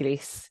saving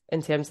grace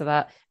in terms of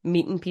that,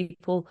 meeting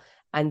people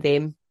and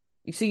them.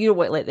 So you don't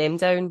want to let them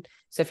down.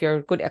 So if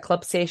you're going to a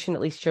club session,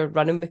 at least you're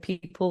running with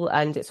people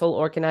and it's all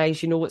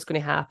organised, you know what's going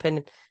to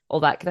happen,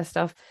 all that kind of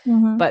stuff.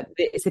 But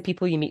it's the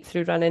people you meet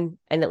through running.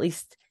 And at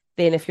least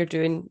then if you're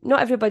doing,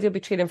 not everybody will be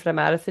training for a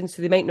marathon,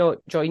 so they might not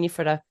join you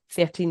for a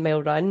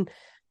 13-mile run.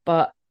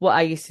 But what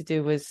I used to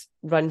do was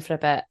run for a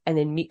bit and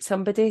then meet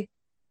somebody.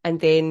 And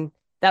then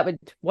that would,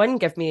 one,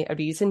 give me a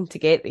reason to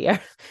get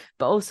there,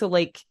 but also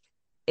like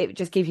it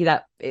just gave you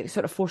that, it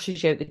sort of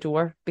forces you out the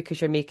door because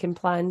you're making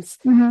plans.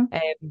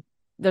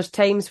 There's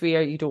times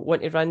where you don't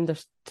want to run.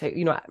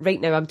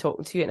 Right now I'm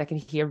talking to you and I can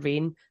hear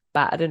rain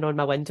battering on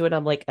my window and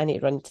I'm like, I need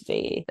to run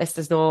today. This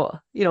does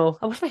not,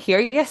 I was my hair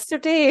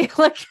yesterday.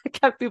 Like I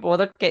can't be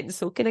bothered getting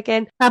soaking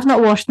again. I've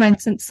not washed mine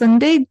since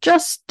Sunday,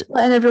 just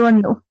letting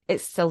everyone know. It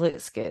still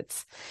looks good.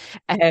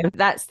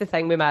 That's the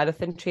thing with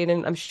marathon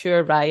training. I'm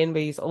sure Ryan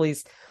was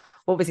always,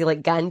 what was he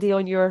like, Gandhi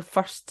on your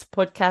first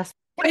podcast?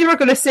 What you were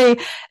going to say,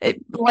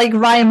 like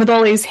Ryan with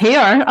all his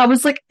hair. I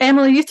was like,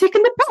 Emily, you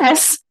taking the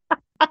piss?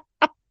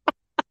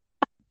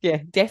 Yeah,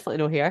 definitely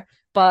no hair.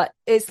 But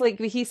it's like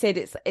he said,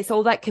 it's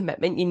all that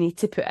commitment you need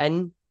to put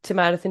in to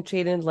marathon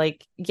training.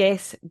 Like,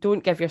 yes,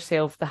 don't give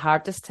yourself the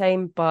hardest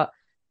time, but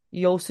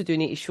you also do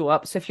need to show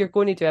up. So if you're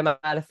going to do a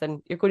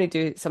marathon, you're going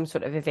to do some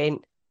sort of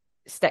event,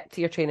 stick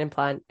to your training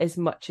plan as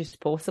much as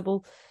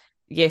possible.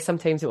 Yeah,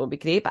 sometimes it won't be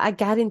great, but I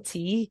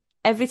guarantee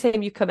every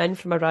time you come in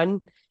from a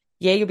run,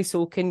 yeah, you'll be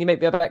soaking, you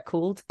might be a bit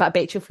cold, but I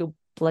bet you'll feel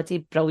bloody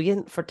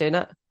brilliant for doing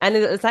it. And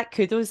there's that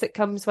kudos that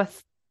comes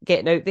with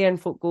getting out there and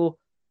folk go,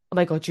 oh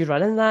my God, you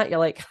running that? You're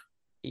like,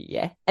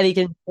 yeah. And you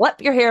can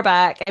flip your hair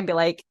back and be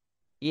like,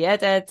 yeah, I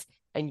did.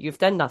 And you've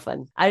done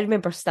nothing. I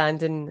remember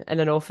standing in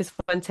an office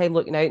one time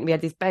looking out and we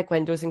had these big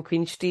windows in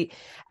Queen Street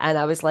and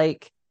I was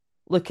like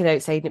looking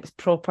outside and it was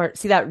proper.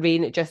 See that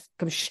rain, it just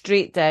comes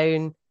straight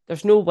down.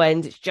 There's no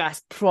wind. It's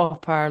just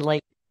proper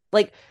like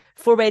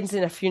 4 weddings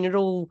in a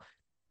funeral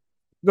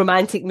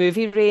romantic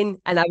movie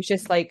rain. And I was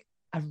just like,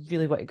 I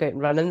really want to go out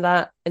and run in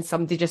that. And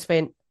somebody just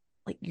went,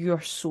 like, you're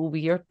so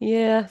weird.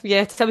 Yeah,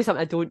 tell me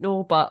something I don't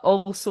know, but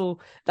also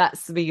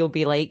that's the way you'll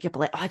be like,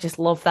 oh, I just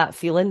love that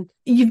feeling.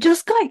 You've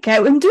just got to get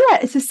out and do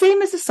it. It's the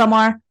same as the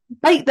summer.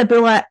 Bite the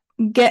bullet,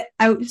 get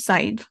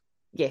outside.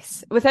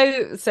 Yes,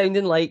 without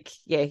sounding like,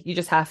 yeah, you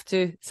just have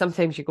to.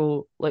 Sometimes you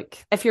go, look,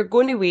 if you're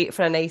going to wait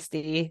for a nice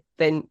day,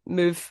 then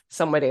move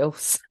somewhere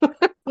else.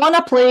 On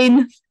a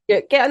plane.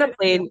 Get on a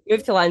plane,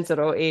 move to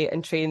Lanzarote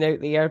and train out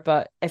there.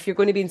 But if you're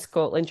going to be in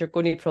Scotland, you're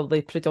going to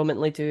probably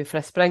predominantly do for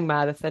a spring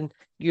marathon,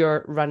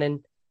 you're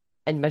running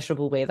in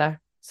miserable weather.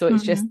 So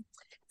it's just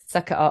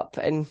suck it up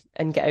and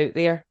get out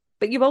there.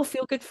 But you will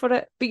feel good for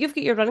it. But you've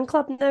got your running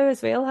club now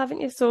as well,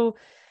 haven't you? So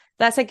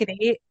that's a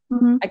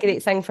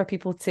great thing for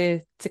people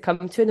to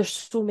come to. And there's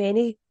so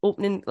many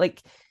opening,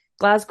 like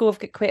Glasgow, I've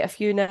got quite a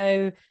few now.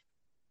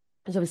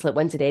 There's obviously like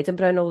ones in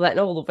Edinburgh and all that and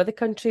all over the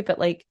country, but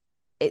like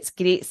it's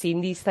great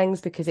seeing these things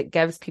because it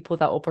gives people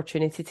that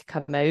opportunity to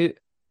come out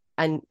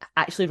and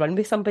actually run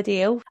with somebody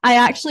else. I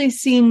actually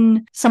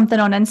seen something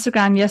on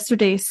Instagram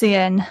yesterday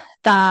saying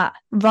that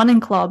running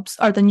clubs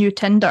are the new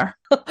Tinder.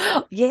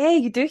 Yeah,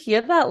 you do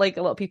hear that, like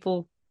a lot of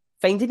people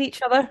finding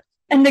each other.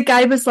 And the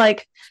guy was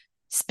like,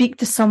 speak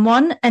to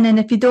someone, and then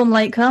if you don't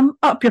like them,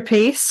 up your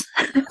pace.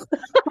 I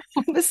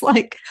was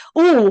like,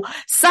 oh,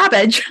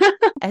 savage.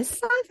 It's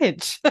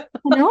savage.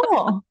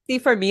 No. See,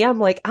 for me, I'm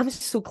like, I'm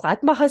so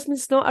glad my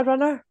husband's not a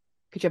runner.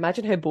 Could you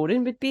imagine how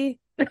boring it would be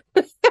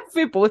if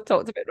we both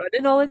talked about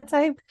running all the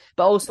time?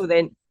 But also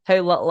then how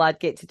little I'd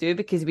get to do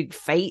because we'd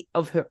fight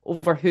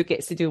over who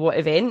gets to do what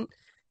event.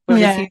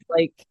 Whereas he's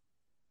like,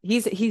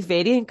 he's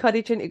very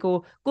encouraging to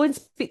go and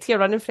speak to your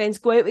running friends,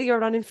 go out with your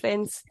running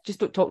friends, just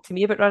don't talk to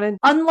me about running.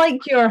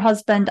 Unlike your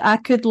husband, I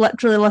could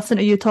literally listen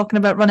to you talking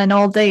about running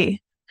all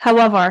day.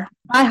 However,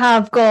 I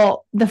have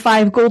got the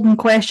 5 golden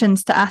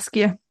questions to ask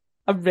you.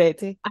 I'm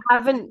ready. I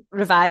haven't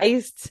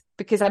revised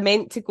because I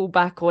meant to go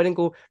back on and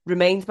go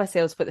remind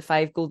myself what the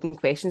 5 golden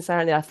questions are.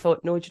 And then I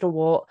thought, no, do you know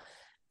what?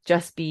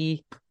 Just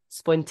be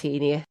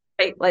spontaneous.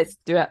 Right, let's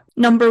do it.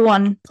 Number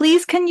 1,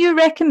 please can you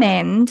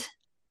recommend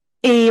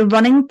a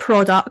running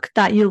product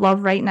that you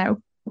love right now?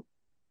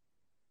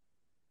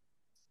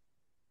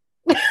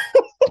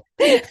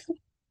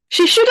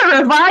 She should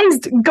have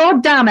revised.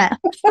 God damn it.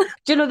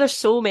 Do you know, there's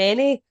so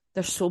many.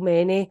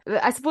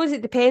 I suppose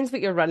it depends what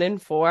you're running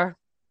for,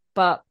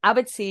 but I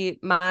would say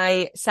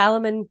my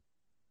Salomon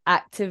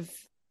Active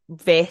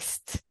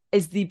Vest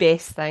is the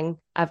best thing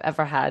I've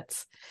ever had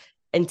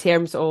in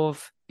terms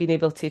of being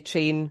able to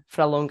train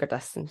for a longer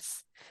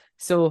distance.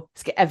 So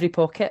it's got every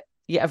pocket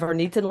you ever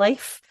need in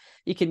life.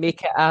 You can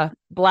make it a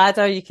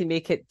bladder, you can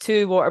make it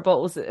 2 water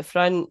bottles at the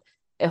front.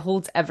 It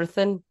holds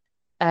everything.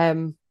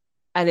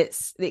 And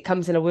it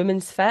comes in a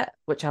woman's fit,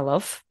 which I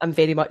love. I'm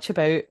very much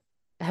about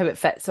how it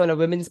fits on a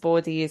woman's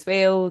body as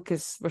well,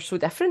 because we're so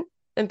different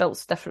and built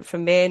so different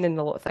from men, and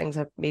a lot of things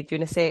are made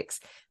unisex.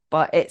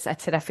 But it's a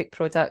terrific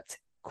product,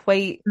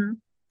 quite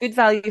good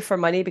value for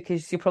money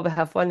because you probably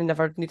have one and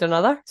never need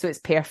another. So it's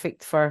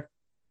perfect for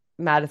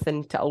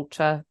marathon to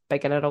ultra,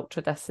 beginner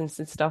ultra distance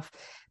and stuff.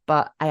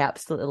 But I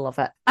absolutely love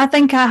it. I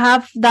think I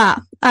have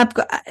that.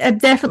 I've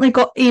definitely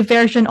got a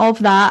version of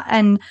that,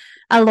 and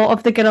a lot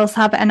of the girls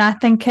have it. And I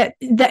think that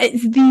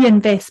it's the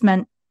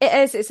investment. It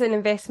is. It's an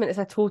investment. It's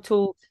a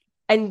total.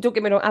 And don't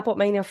get me wrong, I bought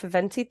mine off of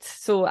Vinted,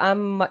 so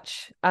I'm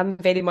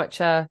very much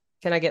a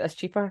can I get this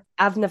cheaper?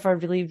 I've never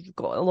really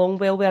got along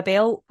well with a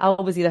belt. I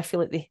always either feel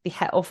like they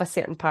hit off a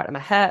certain part of my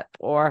hip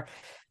or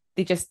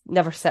they just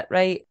never sit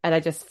right. And I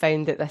just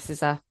found that this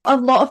is a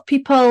lot of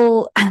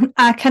people,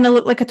 I kind of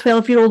look like a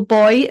 12-year-old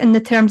boy in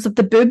the terms of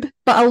the boob,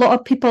 but a lot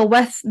of people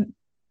with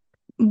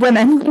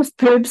women with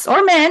boobs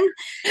or men,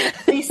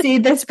 they say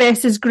this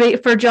vest is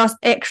great for just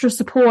extra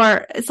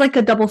support. It's like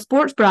a double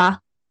sports bra.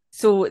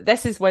 So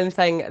this is one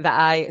thing that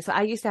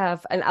I used to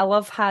have, and I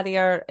love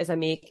Harrier as a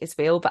make as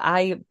well, but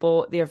I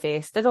bought their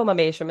vest, did all my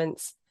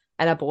measurements,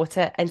 and I bought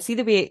it. And see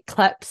the way it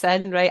clips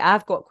in, right?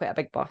 I've got quite a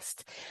big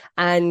bust.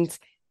 And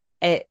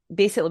it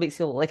basically makes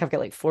you look like I've got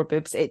like 4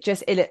 boobs. And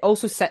it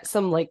also sits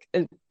them like,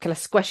 kind of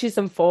squishes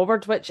them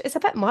forward, which is a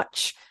bit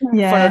much for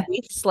a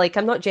waist. Like,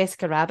 I'm not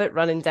Jessica Rabbit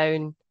running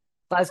down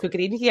Glasgow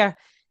Green here.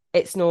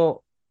 It's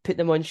not put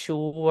them on show,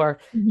 or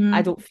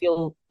I don't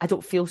feel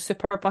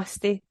super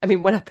busty. I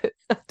mean,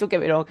 don't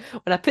get me wrong,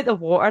 when I put the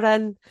water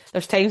in,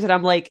 there's times when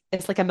I'm like,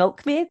 it's like a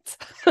milkmaid.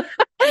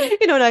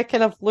 And I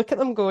kind of look at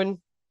them going,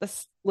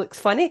 this looks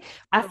funny.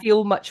 I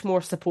feel much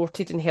more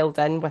supported and held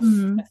in with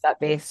that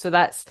vest. So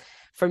that's,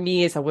 for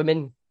me as a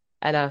woman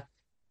and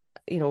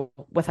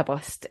with a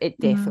bust, it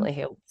definitely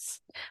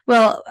helps.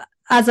 Well,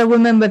 as a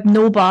woman with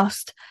no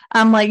bust,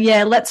 I'm like,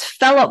 yeah, let's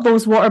fill up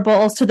those water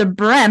bottles to the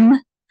brim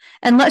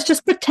and let's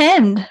just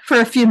pretend for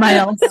a few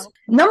miles.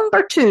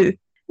 Number 2,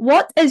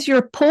 what is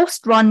your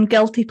post-run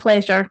guilty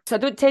pleasure? So I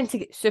don't tend to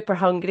get super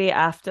hungry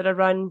after a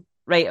run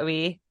right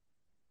away.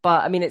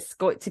 But I mean, it's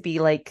got to be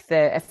like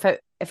if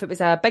it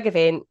was a big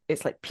event,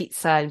 it's like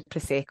pizza and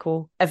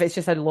Prosecco. If it's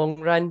just a long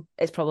run,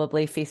 it's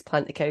probably face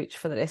plant the couch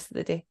for the rest of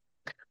the day.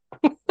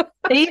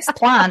 Face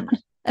plant?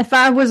 If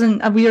I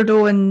wasn't a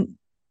weirdo and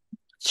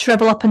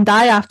shrivel up and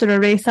die after a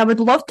race, I would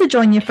love to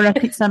join you for a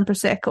pizza and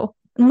Prosecco.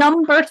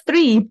 Number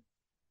 3,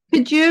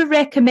 could you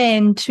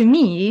recommend to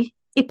me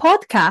a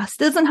podcast? It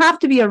doesn't have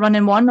to be a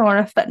running one or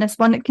a fitness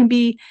one. It can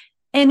be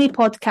any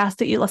podcast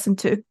that you listen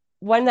to.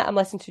 one that I'm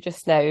listening to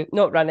just now,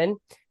 not running,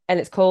 and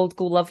it's called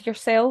Go Love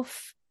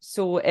Yourself.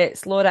 So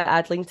it's Laura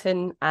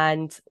Adlington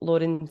and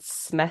Lauren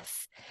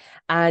Smith.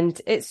 And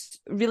it's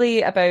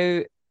really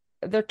about,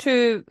 they're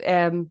two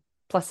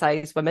plus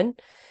size women,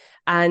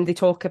 and they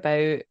talk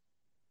about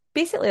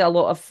basically a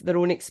lot of their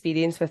own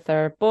experience with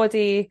their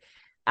body,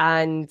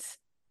 and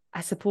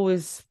I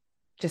suppose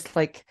just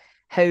like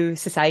how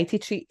society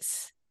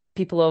treats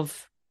people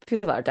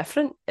that are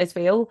different as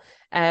well.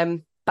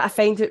 But I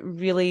find it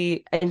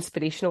really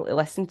inspirational to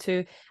listen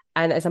to.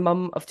 And as a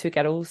mum of two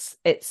girls,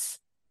 it's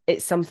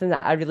something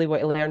that I really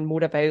want to learn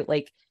more about,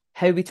 like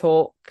how we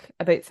talk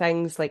about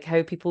things, like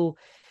how people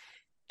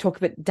talk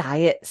about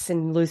diets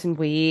and losing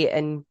weight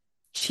and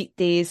cheat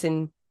days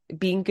and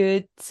being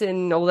good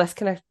and all this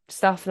kind of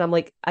stuff. And I'm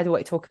like, I don't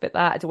want to talk about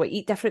that. I don't want to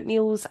eat different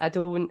meals. I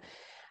don't want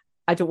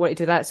to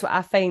do that. So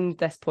I find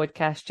this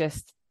podcast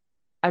just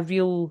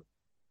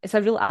it's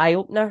a real eye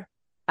opener,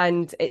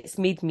 and it's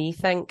made me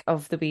think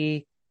of the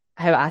way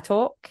how I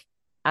talk.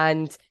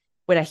 And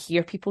when I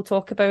hear people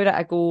talk about it,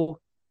 I go,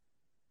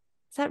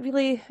 are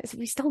we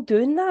still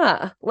doing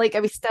that? Like,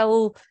 are we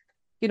still,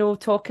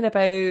 talking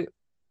about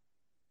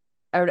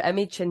our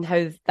image and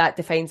how that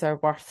defines our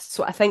worth?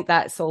 So I think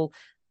that's all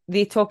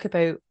they talk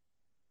about.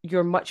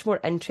 You're much more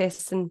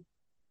interesting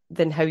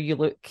than how you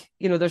look.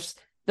 There's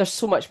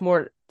so much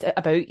more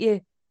about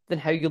you than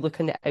how you look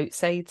on the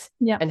outside,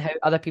 and how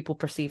other people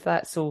perceive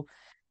that. So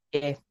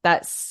yeah,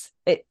 that's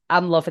it.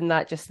 I'm loving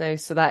that just now.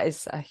 So that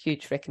is a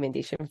huge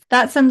recommendation.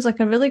 That sounds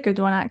like a really good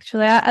one,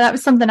 actually. That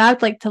was something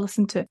I'd like to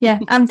listen to. Yeah,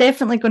 I'm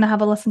definitely going to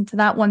have a listen to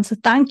that one. So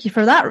thank you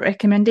for that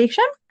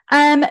recommendation.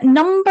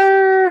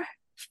 Number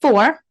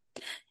 4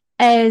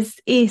 is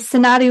a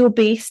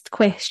scenario-based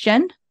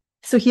question.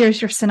 So here's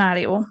your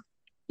scenario.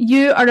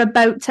 You are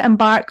about to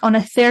embark on a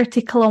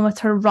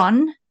 30-kilometer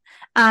run,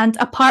 and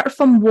apart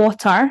from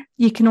water,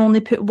 you can only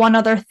put one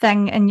other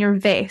thing in your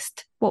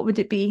vest. What would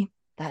it be?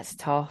 That's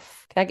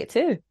tough. Can I get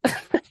 2?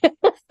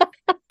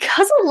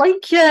 Because I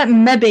like you,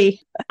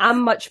 maybe.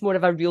 I'm much more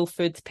of a real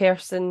food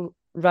person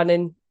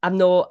running.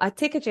 I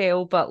take a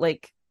gel, but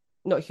like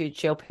not a huge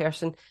gel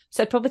person.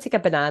 So I'd probably take a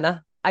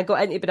banana. I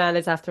got into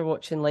bananas after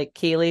watching like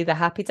Kaylee, the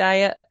Happy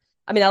Diet.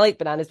 I mean, I liked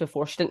bananas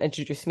before. She didn't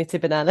introduce me to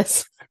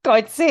bananas, for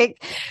God's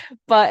sake.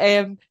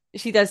 But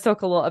she does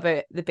talk a lot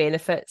about the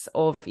benefits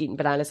of eating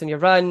bananas on your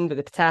run with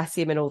the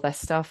potassium and all this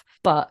stuff.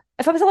 But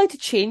if I was allowed to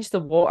change the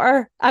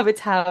water, I would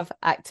have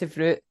Active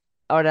Root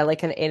or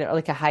like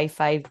a High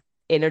Five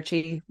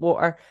energy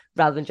water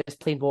rather than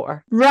just plain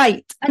water.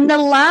 Right. And the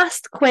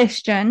last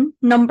question,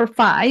 number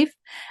 5,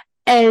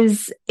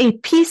 is a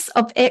piece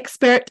of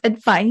expert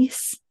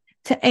advice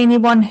to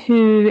anyone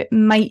who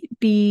might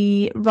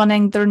be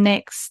running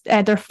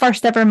their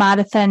first ever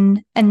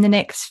marathon in the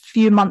next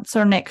few months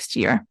or next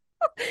year.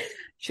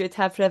 Should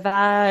have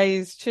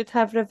revised. Take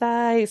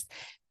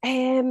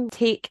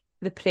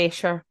the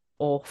pressure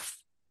off.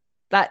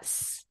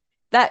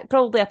 That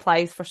probably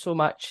applies for so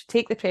much.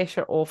 Take the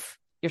pressure off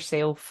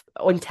yourself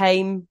on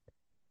time,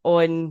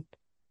 on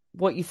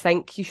what you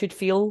think you should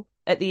feel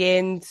at the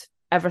end,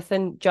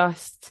 everything.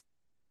 Just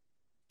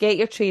get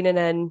your training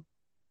in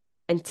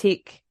and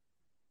take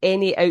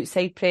any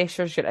outside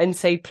pressures, your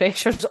inside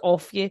pressures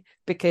off you,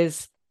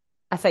 because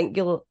I think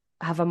you'll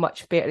have a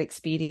much better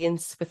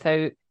experience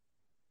without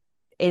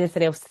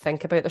anything else to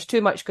think about. There's too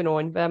much going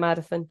on with a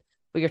marathon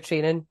with your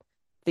training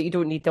that you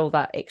don't need all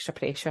that extra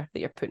pressure that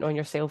you're putting on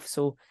yourself.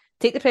 So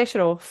take the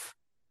pressure off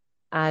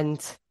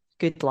and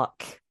good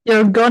luck.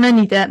 You're gonna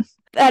need it.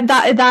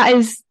 That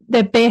is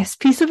the best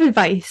piece of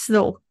advice,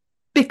 though,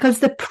 because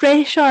the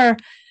pressure,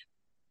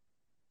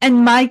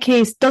 in my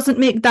case, doesn't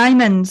make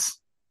diamonds.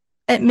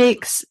 It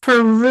makes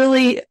for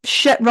really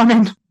shit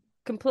running.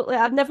 Completely.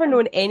 I've never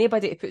known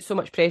anybody to put so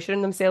much pressure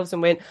on themselves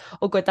and went,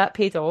 oh God, that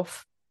paid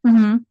off.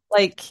 Mm-hmm.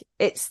 Like,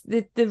 it's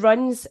the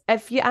runs.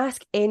 If you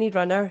ask any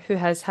runner who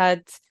has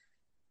had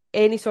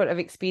any sort of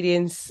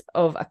experience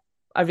of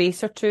a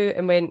race or two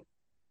and went,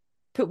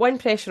 put one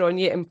pressure on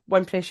you and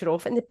one pressure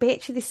off, and I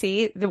bet you they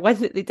say the one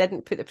that they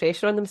didn't put the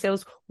pressure on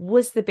themselves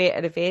was the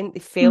better event. They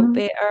felt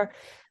better.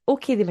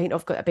 Okay, they might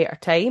not have got a better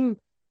time,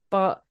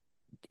 but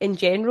in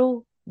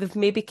general, they've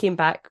maybe came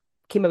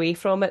away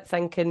from it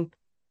thinking,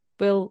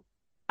 well,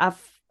 I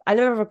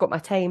never got my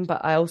time,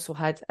 but I also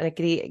had a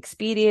great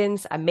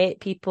experience. I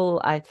met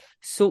people. I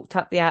soaked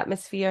up the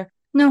atmosphere.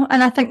 No,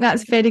 and I think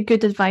that's very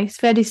good advice,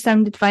 very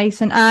sound advice.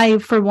 And I,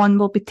 for one,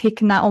 will be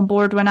taking that on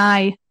board when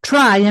I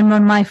try and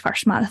run my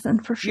first marathon,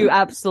 for sure. You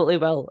absolutely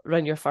will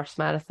run your first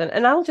marathon.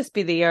 And I'll just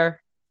be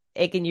there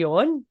egging you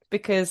on,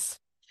 because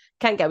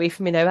can't get away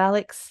from me now,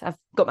 Alex. I've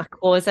got my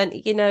claws into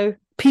you now.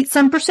 Pizza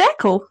and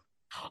Prosecco.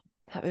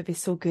 That would be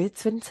so good,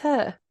 wouldn't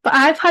it? But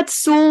I've had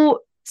so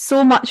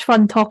much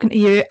fun talking to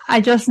you. I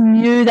just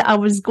knew that I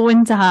was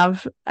going to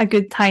have a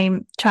good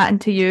time chatting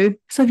to you.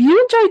 So have you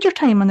enjoyed your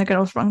time on the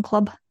Girls Run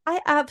Club? I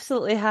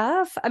absolutely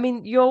have. I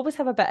mean, you always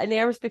have a bit of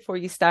nerves before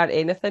you start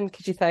anything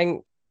because you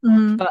think,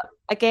 but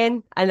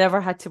again, I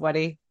never had to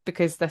worry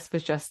because this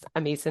was just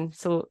amazing.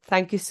 So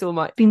thank you so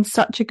much. Been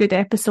such a good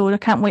episode. I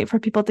can't wait for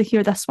people to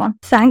hear this one.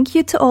 Thank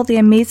you to all the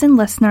amazing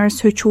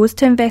listeners who chose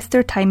to invest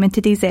their time in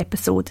today's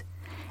episode.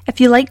 If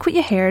you like what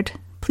you heard,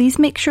 please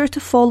make sure to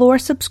follow or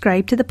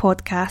subscribe to the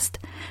podcast,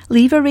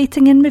 leave a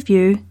rating and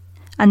review,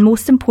 and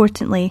most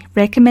importantly,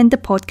 recommend the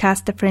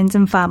podcast to friends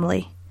and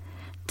family.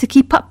 To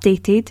keep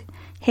updated,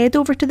 head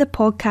over to the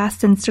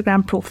podcast's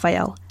Instagram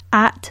profile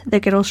at The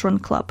Girls Run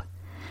Club.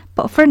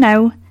 But for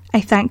now,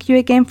 I thank you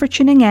again for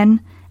tuning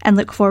in and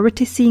look forward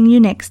to seeing you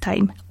next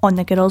time on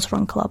The Girls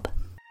Run Club.